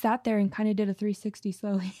we just sat there and kind of did a 360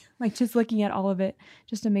 slowly, like just looking at all of it,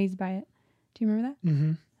 just amazed by it. Do you remember that?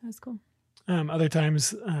 Mm-hmm. That was cool. Other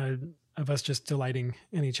times of us just delighting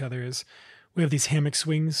in each other is we have these hammock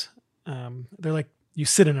swings. They're like, you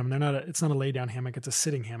sit in them. It's not a lay down hammock. It's a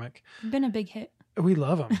sitting hammock. Been a big hit. We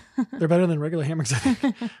love them. They're better than regular hammocks, I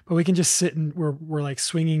think. But we can just sit and we're like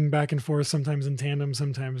swinging back and forth, sometimes in tandem,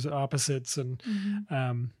 sometimes opposites. And,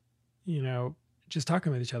 just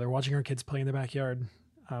talking with each other, watching our kids play in the backyard.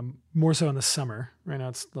 More so in the summer. Right now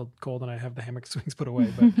it's a little cold and I have the hammock swings put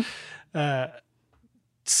away. But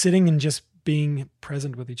sitting and just being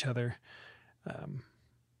present with each other,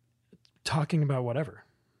 talking about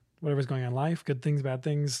whatever's going on in life, good things, bad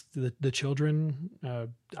things, the children,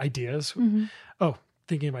 ideas. Oh,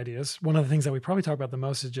 thinking of ideas. One of the things that we probably talk about the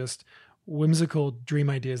most is just whimsical dream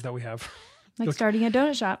ideas that we have. Like starting a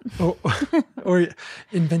donut shop. Or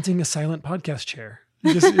inventing a silent podcast chair.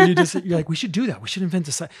 You're like, we should do that. We should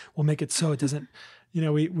invent we'll make it so it doesn't,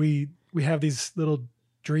 we have these little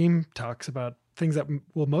dream talks about things that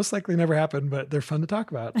will most likely never happen, but they're fun to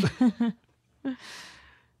talk about.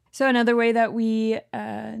 So another way that we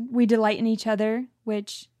delight in each other,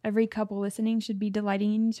 which every couple listening should be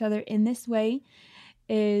delighting in each other in this way,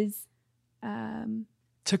 is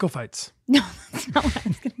tickle fights. No, that's not what I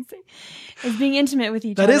was going to say. Is being intimate with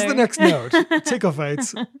each other. That is the next note. Tickle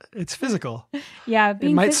fights. It's physical. Yeah.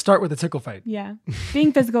 It might start with a tickle fight. Yeah.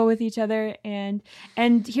 Being physical with each other. And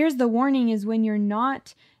here's the warning is when you're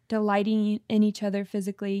not delighting in each other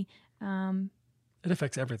physically. It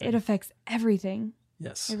affects everything. It affects everything.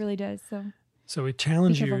 Yes. It really does. So we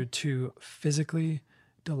challenge you to physically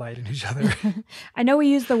delight in each other. I know we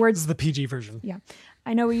use the words. This is the PG version. Yeah.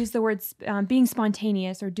 I know we use the words being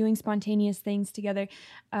spontaneous or doing spontaneous things together.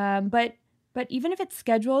 But even if it's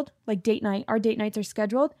scheduled, like date night, our date nights are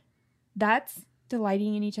scheduled, that's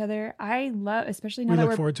delighting in each other. I love, especially now we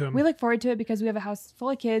look forward to them. We look forward to it because we have a house full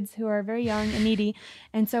of kids who are very young and needy.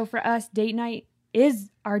 And so for us, date night is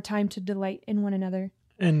our time to delight in one another.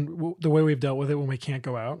 And the way we've dealt with it when we can't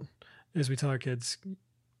go out is we tell our kids,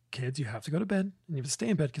 you have to go to bed and you have to stay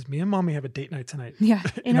in bed because me and mommy have a date night tonight. Yeah.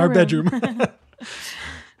 In our bedroom.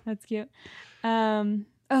 That's cute.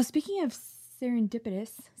 Speaking of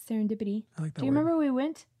serendipity. I like that. Do you remember we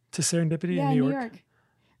went to Serendipity in New York?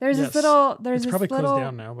 There's yes. It's probably closed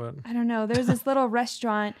down now, but I don't know. There's this little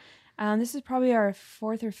restaurant. This is probably our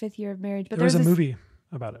 4th or 5th year of marriage. But there was a movie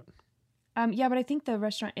about it. Yeah, but I think the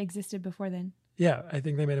restaurant existed before then. Yeah, I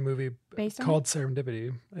think they made a movie Based on called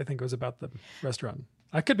Serendipity. I think it was about the restaurant.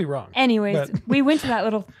 I could be wrong. Anyways, but we went to that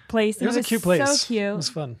little place. it was a cute place. So cute. It was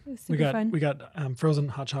fun. It was super fun. We got frozen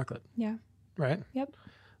hot chocolate. Yeah. Right? Yep.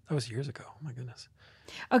 That was years ago. Oh my goodness.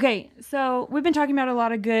 Okay, so we've been talking about a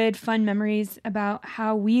lot of good, fun memories about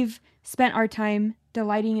how we've spent our time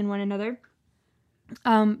delighting in one another.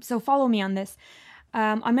 So follow me on this.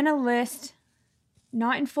 I'm going to list,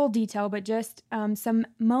 not in full detail, but just some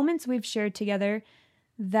moments we've shared together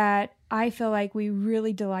that I feel like we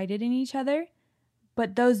really delighted in each other.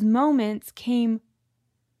 But those moments came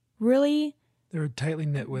really... They were tightly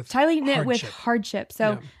knit with hardship.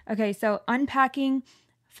 So, yeah. Okay, so unpacking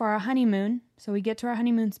for our honeymoon. So we get to our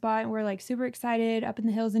honeymoon spot and we're like super excited up in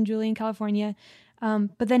the hills in Julian, California.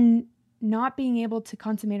 But then not being able to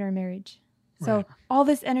consummate our marriage. So all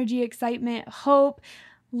this energy, excitement, hope,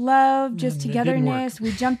 love, just togetherness.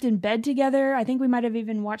 We jumped in bed together. I think we might have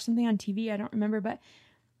even watched something on TV. I don't remember, but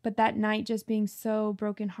that night just being so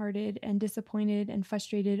brokenhearted and disappointed and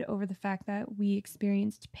frustrated over the fact that we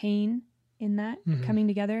experienced pain in that coming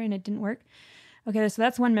together and it didn't work. Okay, so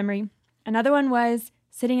that's one memory. Another one was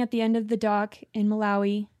sitting at the end of the dock in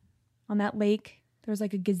Malawi on that lake. There was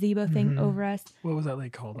like a gazebo thing over us. What was that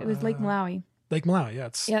lake called? It was Lake Malawi. Lake Malawi,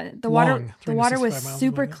 yeah. The water was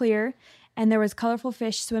super clear and there was colorful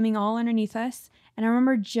fish swimming all underneath us. And I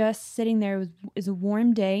remember just sitting there. It was a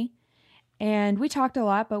warm day and we talked a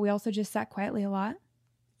lot, but we also just sat quietly a lot.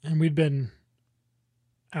 And we'd been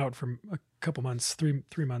out for a couple months,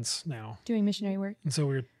 three months now. Doing missionary work. And so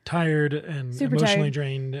we were tired and super emotionally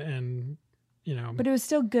drained and, you know. But it was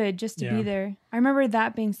still good just to be there. I remember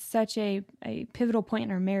that being such a pivotal point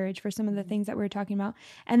in our marriage for some of the things that we were talking about.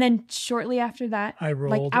 And then shortly after that,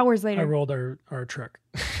 like hours later. I rolled our truck.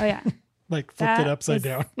 Oh, yeah. Like flipped it upside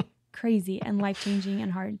down. Crazy and life-changing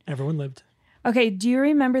and hard. Everyone lived. Okay, do you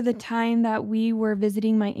remember the time that we were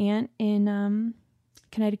visiting my aunt in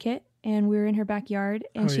Connecticut? And we were in her backyard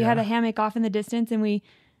and she had a hammock off in the distance and we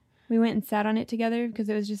went and sat on it together because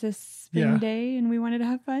it was just a spring day and we wanted to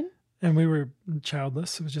have fun. And we were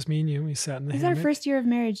childless. It was just me and you. We sat in the hammock. It was our first year of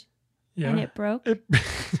marriage. Yeah. And it broke.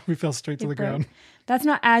 We fell straight to the ground. That's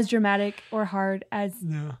not as dramatic or hard as,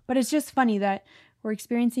 but it's just funny that we're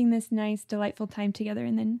experiencing this nice, delightful time together.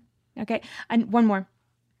 And then, okay. And one more.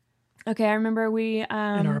 Okay. I remember we, in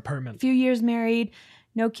our apartment, a few years married,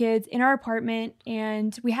 no kids, in our apartment,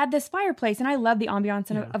 and we had this fireplace, and I love the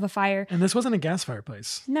ambiance of a fire. And this wasn't a gas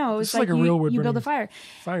fireplace. No, it was like a real wood. You build a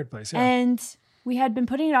fireplace, and we had been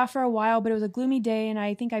putting it off for a while, but it was a gloomy day, and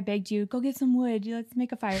I think I begged you, go get some wood, let's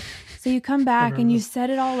make a fire. So you come back and you set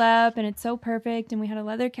it all up, and it's so perfect, and we had a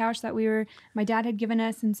leather couch that my dad had given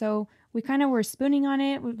us, and so we kind of were spooning on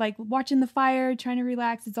it, like watching the fire, trying to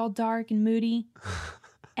relax. It's all dark and moody.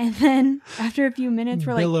 And then after a few minutes,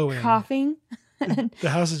 we're like coughing. The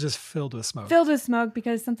house is just filled with smoke. Filled with smoke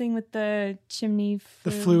because something with the chimney. The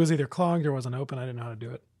flue was either clogged or wasn't open. I didn't know how to do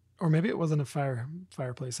it. Or maybe it wasn't a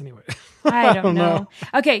fireplace anyway. I don't know.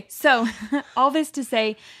 Okay, so all this to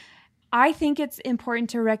say, I think it's important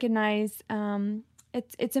to recognize.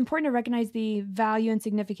 It's important to recognize the value and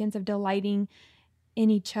significance of delighting in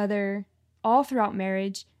each other all throughout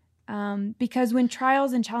marriage, because when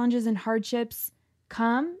trials and challenges and hardships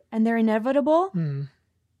come and they're inevitable.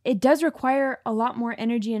 It does require a lot more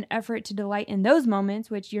energy and effort to delight in those moments,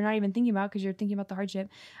 which you're not even thinking about because you're thinking about the hardship.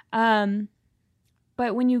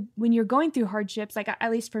 But when you're going through hardships, like at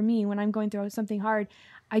least for me, when I'm going through something hard,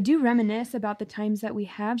 I do reminisce about the times that we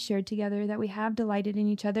have shared together, that we have delighted in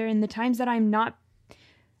each other, and the times that I'm not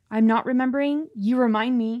remembering, you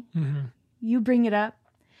remind me, you bring it up,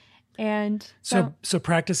 and so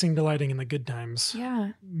practicing delighting in the good times,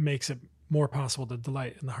 makes it more possible to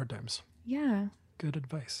delight in the hard times. Yeah. Good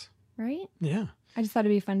advice. Right? Yeah. I just thought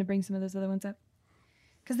it'd be fun to bring some of those other ones up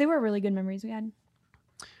because they were really good memories we had.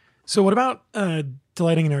 So what about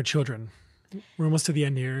delighting in our children? We're almost to the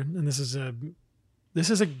end here, and this is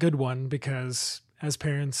a good one because as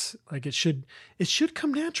parents, like it should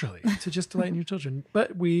come naturally to just delight in your children,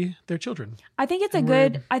 but they're children. I think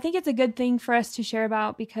it's a good thing for us to share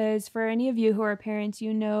about because for any of you who are parents,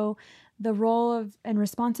 you know the role and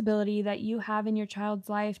responsibility that you have in your child's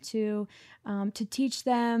life to teach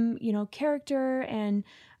them, character and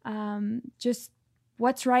just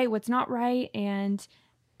what's right, what's not right. And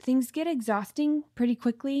things get exhausting pretty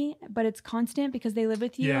quickly, but it's constant because they live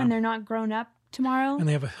with you and they're not grown up tomorrow. And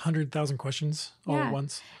they have 100,000 questions all at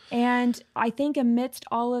once. And I think amidst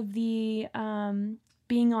all of the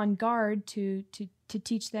being on guard to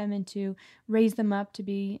teach them and to raise them up to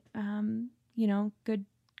be,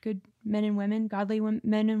 good men and women, godly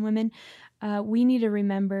men and women, we need to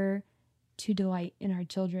remember to delight in our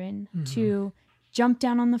children, to jump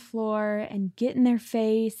down on the floor and get in their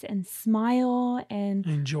face and smile and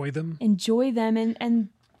enjoy them and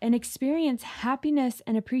experience happiness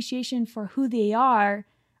and appreciation for who they are,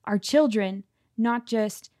 our children, not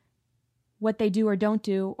just what they do or don't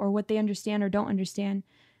do or what they understand or don't understand,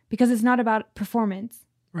 because it's not about performance.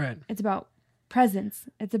 Right. It's about presence.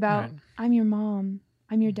 It's about, I'm your mom.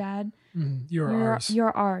 I'm your dad. You're ours.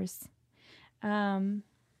 You're ours.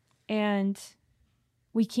 And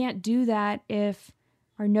we can't do that if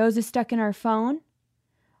our nose is stuck in our phone,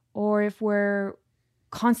 or if we're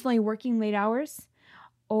constantly working late hours,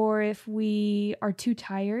 or if we are too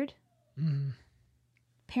tired.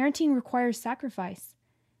 Parenting requires sacrifice.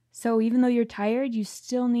 So even though you're tired, you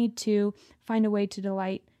still need to find a way to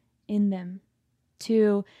delight in them,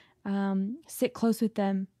 to sit close with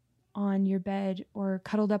them on your bed or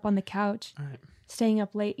cuddled up on the couch, staying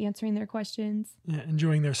up late, answering their questions. Yeah,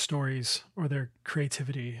 enjoying their stories or their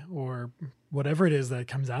creativity or whatever it is that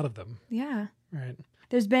comes out of them. Yeah. Right.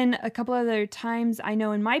 There's been a couple other times I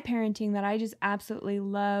know in my parenting that I just absolutely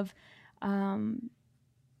love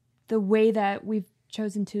the way that we've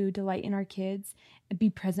chosen to delight in our kids and be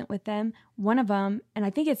present with them. One of them, and I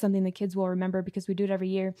think it's something the kids will remember because we do it every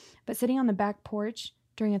year, but sitting on the back porch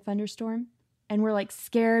during a thunderstorm, and we're like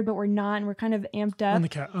scared, but we're not, and we're kind of amped up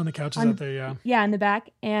on the couches out there, in the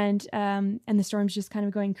back, and the storm's just kind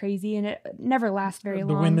of going crazy, and it never lasts very long.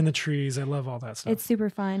 The wind in the trees, I love all that stuff. It's super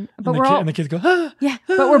fun, but and the kids go, ah, yeah,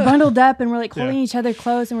 but we're bundled up, and we're like holding each other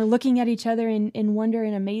close, and we're looking at each other in wonder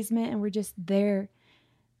and amazement, and we're just there.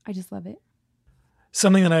 I just love it.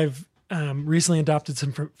 Something that I've recently adopted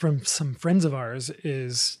from some friends of ours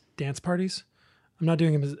is dance parties. I'm not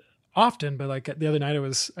doing them as often, but like the other night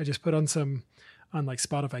I just put on like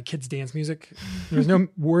Spotify kids dance music. There was no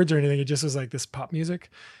words or anything. It just was like this pop music,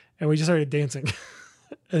 and we just started dancing.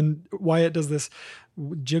 And Wyatt does this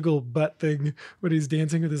jiggle butt thing when he's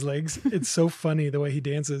dancing with his legs. It's so funny the way he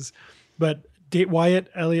dances. But Wyatt,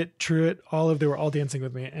 Elliot, Truett, Olive, they were all dancing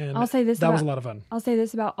with me, and I'll say this that was a lot of fun. I'll say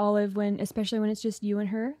this about Olive, especially when it's just you and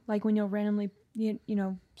her, like when you'll randomly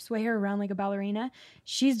sway her around like a ballerina,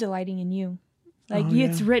 she's delighting in you. Like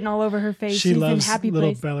it's written all over her face. She's loves in happy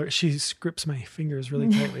little place. She grips my fingers really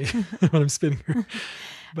tightly when I'm spinning her.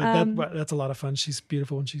 But that's a lot of fun. She's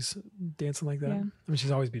beautiful when she's dancing like that. Yeah. I mean,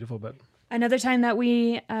 she's always beautiful, but. Another time that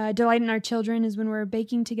we delight in our children is when we're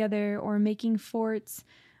baking together or making forts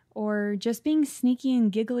or just being sneaky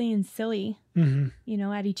and giggly and silly,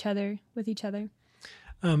 at each other, with each other.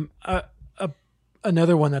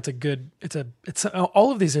 Another one that's it's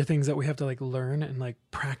all of these are things that we have to like learn and like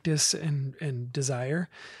practice and desire.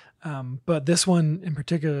 But this one in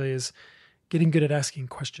particular is getting good at asking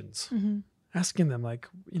questions, asking them like,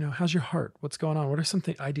 how's your heart? What's going on? What are some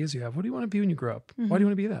ideas you have? What do you want to be when you grow up? Why do you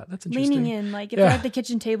want to be that? That's interesting. Leaning in, like if they're at the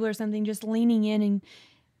kitchen table or something, just leaning in and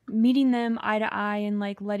meeting them eye to eye and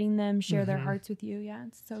like letting them share their hearts with you. Yeah,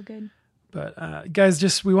 it's so good. But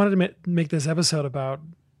guys, we wanted to make this episode about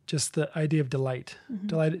just the idea of delight,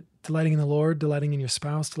 delighting in the Lord, delighting in your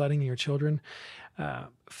spouse, delighting in your children.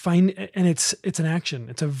 It's an action.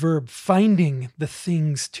 It's a verb. Finding the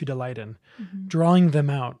things to delight in, drawing them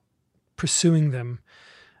out, pursuing them,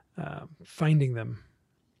 finding them,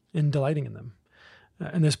 and delighting in them.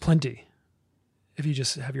 And there's plenty if you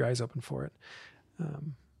just have your eyes open for it.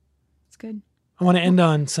 It's good. I want to end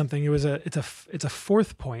on something. It's a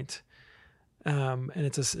fourth point. And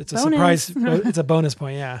it's a surprise. It's a bonus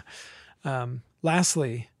point. Yeah.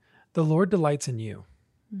 Lastly, the Lord delights in you.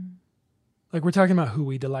 Like we're talking about who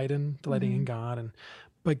we delighting in God,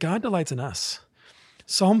 but God delights in us.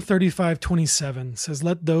 Psalm 35:27 says,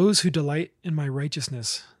 "Let those who delight in my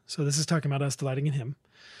righteousness," so this is talking about us delighting in him,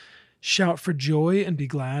 "shout for joy and be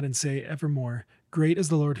glad and say evermore, great is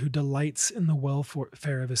the Lord who delights in the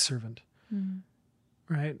welfare of his servant."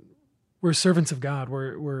 Right? We're servants of God.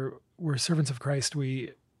 We're servants of Christ.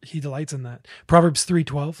 He delights in that. Proverbs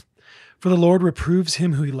 3:12, "For the Lord reproves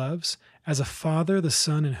him who he loves, as a father the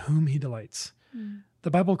son in whom he delights."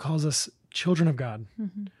 The Bible calls us children of God.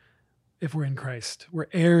 If we're in Christ, we're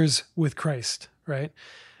heirs with Christ, right?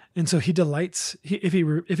 And so he delights. If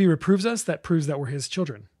he reproves us, that proves that we're his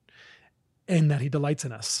children, and that he delights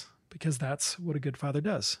in us, because that's what a good father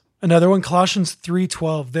does. Another one, Colossians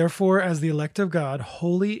 3:12, "Therefore, as the elect of God,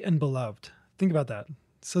 holy and beloved." Think about that.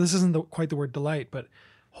 So this isn't quite the word delight, but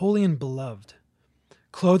holy and beloved.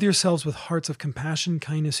 "Clothe yourselves with hearts of compassion,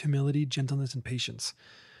 kindness, humility, gentleness, and patience."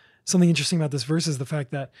 Something interesting about this verse is the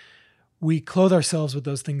fact that we clothe ourselves with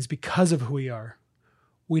those things because of who we are.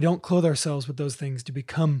 We don't clothe ourselves with those things to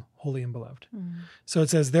become holy and beloved. So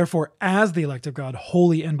it says, "Therefore, as the elect of God,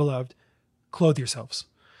 holy and beloved, clothe yourselves."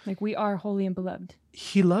 Like we are holy and beloved.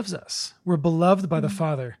 He loves us. We're beloved by the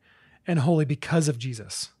Father and holy because of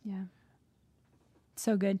Jesus. Yeah.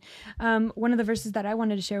 So good. One of the verses that I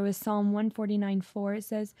wanted to share was Psalm 149:4. It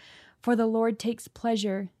says, "For the Lord takes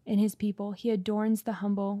pleasure in his people. He adorns the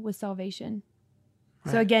humble with salvation."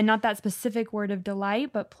 Right. So again, not that specific word of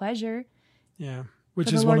delight, but pleasure. Yeah.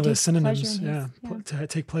 Which is one of the synonyms. To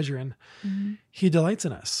take pleasure in. Mm-hmm. He delights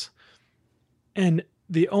in us. And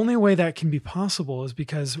the only way that can be possible is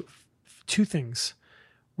because two things.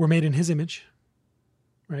 We're made in his image,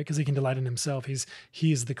 right? Because he can delight in himself.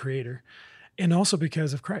 He is the creator. And also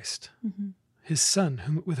because of Christ, his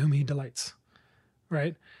son, with whom he delights,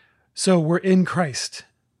 right? So we're in Christ.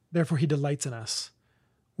 Therefore, he delights in us.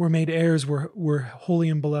 We're made heirs. We're holy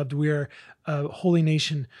and beloved. We are a holy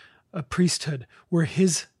nation, a priesthood. We're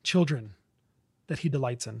his children that he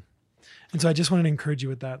delights in. And so I just wanted to encourage you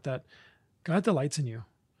with that God delights in you,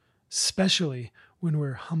 especially when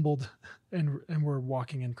we're humbled and we're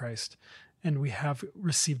walking in Christ and we have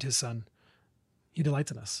received his son. He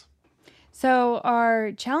delights in us. So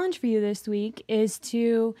our challenge for you this week is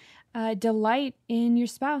to delight in your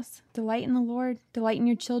spouse, delight in the Lord, delight in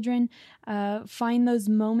your children. Find those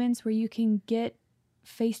moments where you can get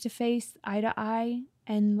face to face, eye to eye,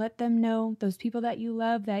 and let them know, those people that you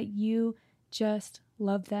love, that you just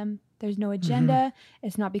love them. There's no agenda.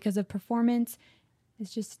 It's not because of performance.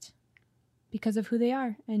 It's just because of who they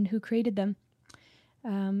are and who created them.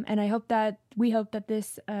 And we hope that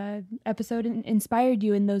this episode inspired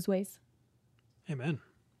you in those ways. Amen.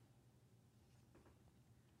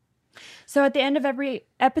 So at the end of every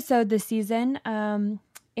episode this season,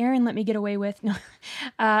 Aaron let me get away with.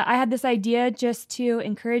 I had this idea just to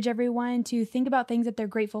encourage everyone to think about things that they're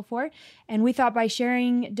grateful for. And we thought by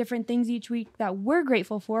sharing different things each week that we're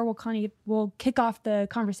grateful for, we'll kick off the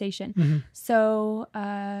conversation. Mm-hmm. So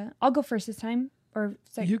I'll go first this time. Or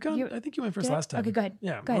I think you went first last time. Okay, go ahead.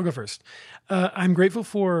 Yeah, I'll go first. I'm grateful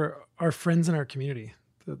for our friends in our community,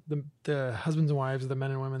 the husbands and wives, the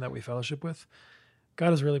men and women that we fellowship with.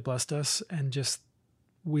 God has really blessed us, and just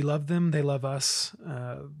we love them. They love us.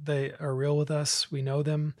 They are real with us. We know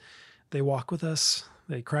them. They walk with us.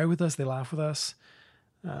 They cry with us. They laugh with us.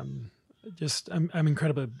 I'm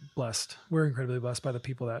incredibly blessed. We're incredibly blessed by the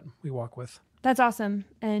people that we walk with. That's awesome.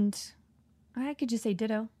 And I could just say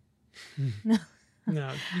ditto.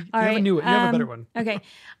 No, you have a better one. Okay.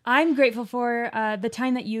 I'm grateful for the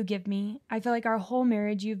time that you give me. I feel like our whole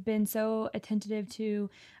marriage, you've been so attentive to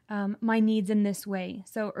my needs in this way.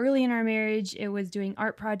 So early in our marriage, it was doing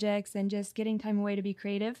art projects and just getting time away to be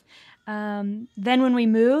creative. Then when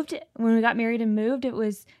we got married and moved, it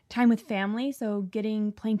was time with family. So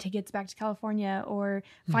getting plane tickets back to California or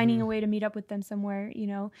finding a way to meet up with them somewhere,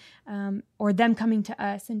 or them coming to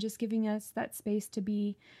us and just giving us that space to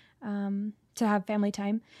be to have family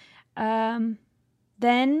time. Then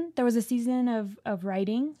there was a season of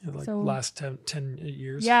writing. So last 10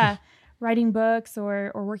 years. Yeah. Writing books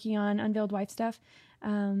or working on Unveiled Wife stuff.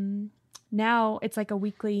 Now it's like a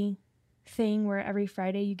weekly thing where every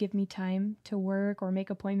Friday you give me time to work or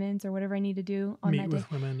make appointments or whatever I need to do on that day. Meet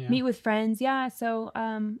with women, yeah. Meet with friends. Yeah. So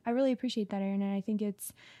I really appreciate that, Aaron. And I think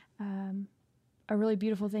it's a really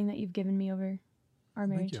beautiful thing that you've given me over our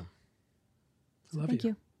marriage. Thank you. Thank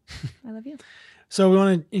you. I love you. So we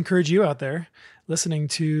want to encourage you out there listening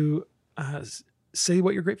to say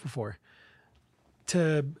what you're grateful for,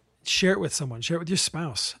 to share it with someone, share it with your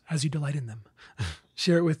spouse as you delight in them,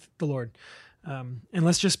 share it with the Lord. And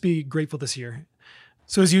let's just be grateful this year.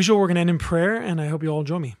 So as usual, we're going to end in prayer, and I hope you all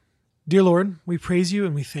join me. Dear Lord, we praise you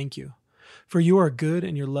and we thank you, for you are good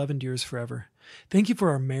and your love endures forever. Thank you for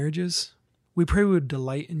our marriages. We pray we would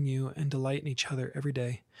delight in you and delight in each other every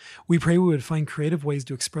day. We pray we would find creative ways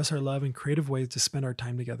to express our love and creative ways to spend our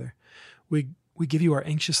time together. We give you our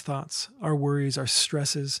anxious thoughts, our worries, our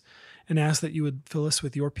stresses, and ask that you would fill us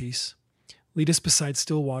with your peace. Lead us beside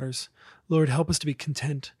still waters. Lord, help us to be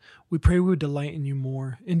content. We pray we would delight in you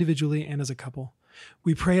more, individually and as a couple.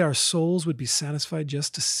 We pray our souls would be satisfied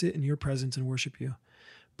just to sit in your presence and worship you.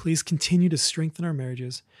 Please continue to strengthen our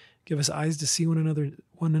marriages. Give us eyes to see one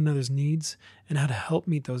another's needs and how to help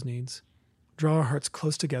meet those needs. Draw our hearts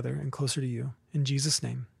close together and closer to you. In Jesus'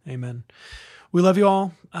 name, amen. We love you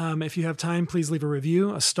all. If you have time, please leave a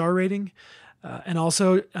review, a star rating. And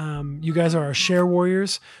also, you guys are our share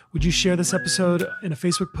warriors. Would you share this episode in a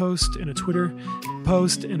Facebook post, in a Twitter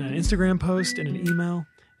post, in an Instagram post, in an email,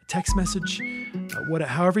 a text message,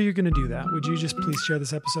 however you're going to do that? Would you just please share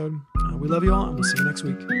this episode? We love you all, and we'll see you next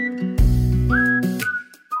week.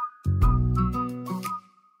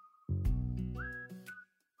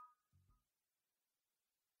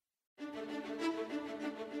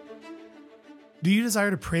 Do you desire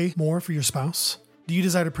to pray more for your spouse? Do you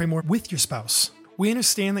desire to pray more with your spouse? We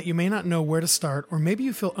understand that you may not know where to start, or maybe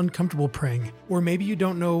you feel uncomfortable praying, or maybe you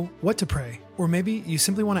don't know what to pray, or maybe you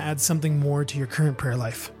simply want to add something more to your current prayer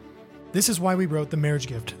life. This is why we wrote The Marriage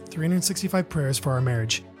Gift, 365 Prayers for Our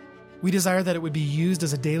Marriage. We desire that it would be used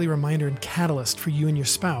as a daily reminder and catalyst for you and your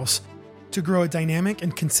spouse to grow a dynamic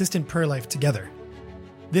and consistent prayer life together.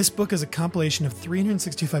 This book is a compilation of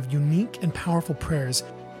 365 unique and powerful prayers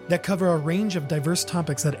that cover a range of diverse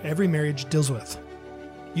topics that every marriage deals with.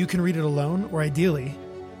 You can read it alone, or ideally,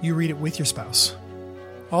 you read it with your spouse.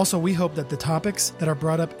 Also, we hope that the topics that are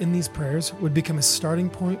brought up in these prayers would become a starting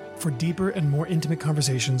point for deeper and more intimate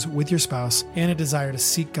conversations with your spouse and a desire to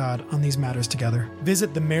seek God on these matters together.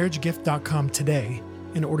 Visit themarriagegift.com today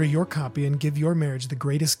and order your copy and give your marriage the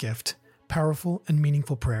greatest gift, powerful and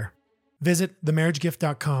meaningful prayer. Visit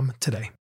themarriagegift.com today.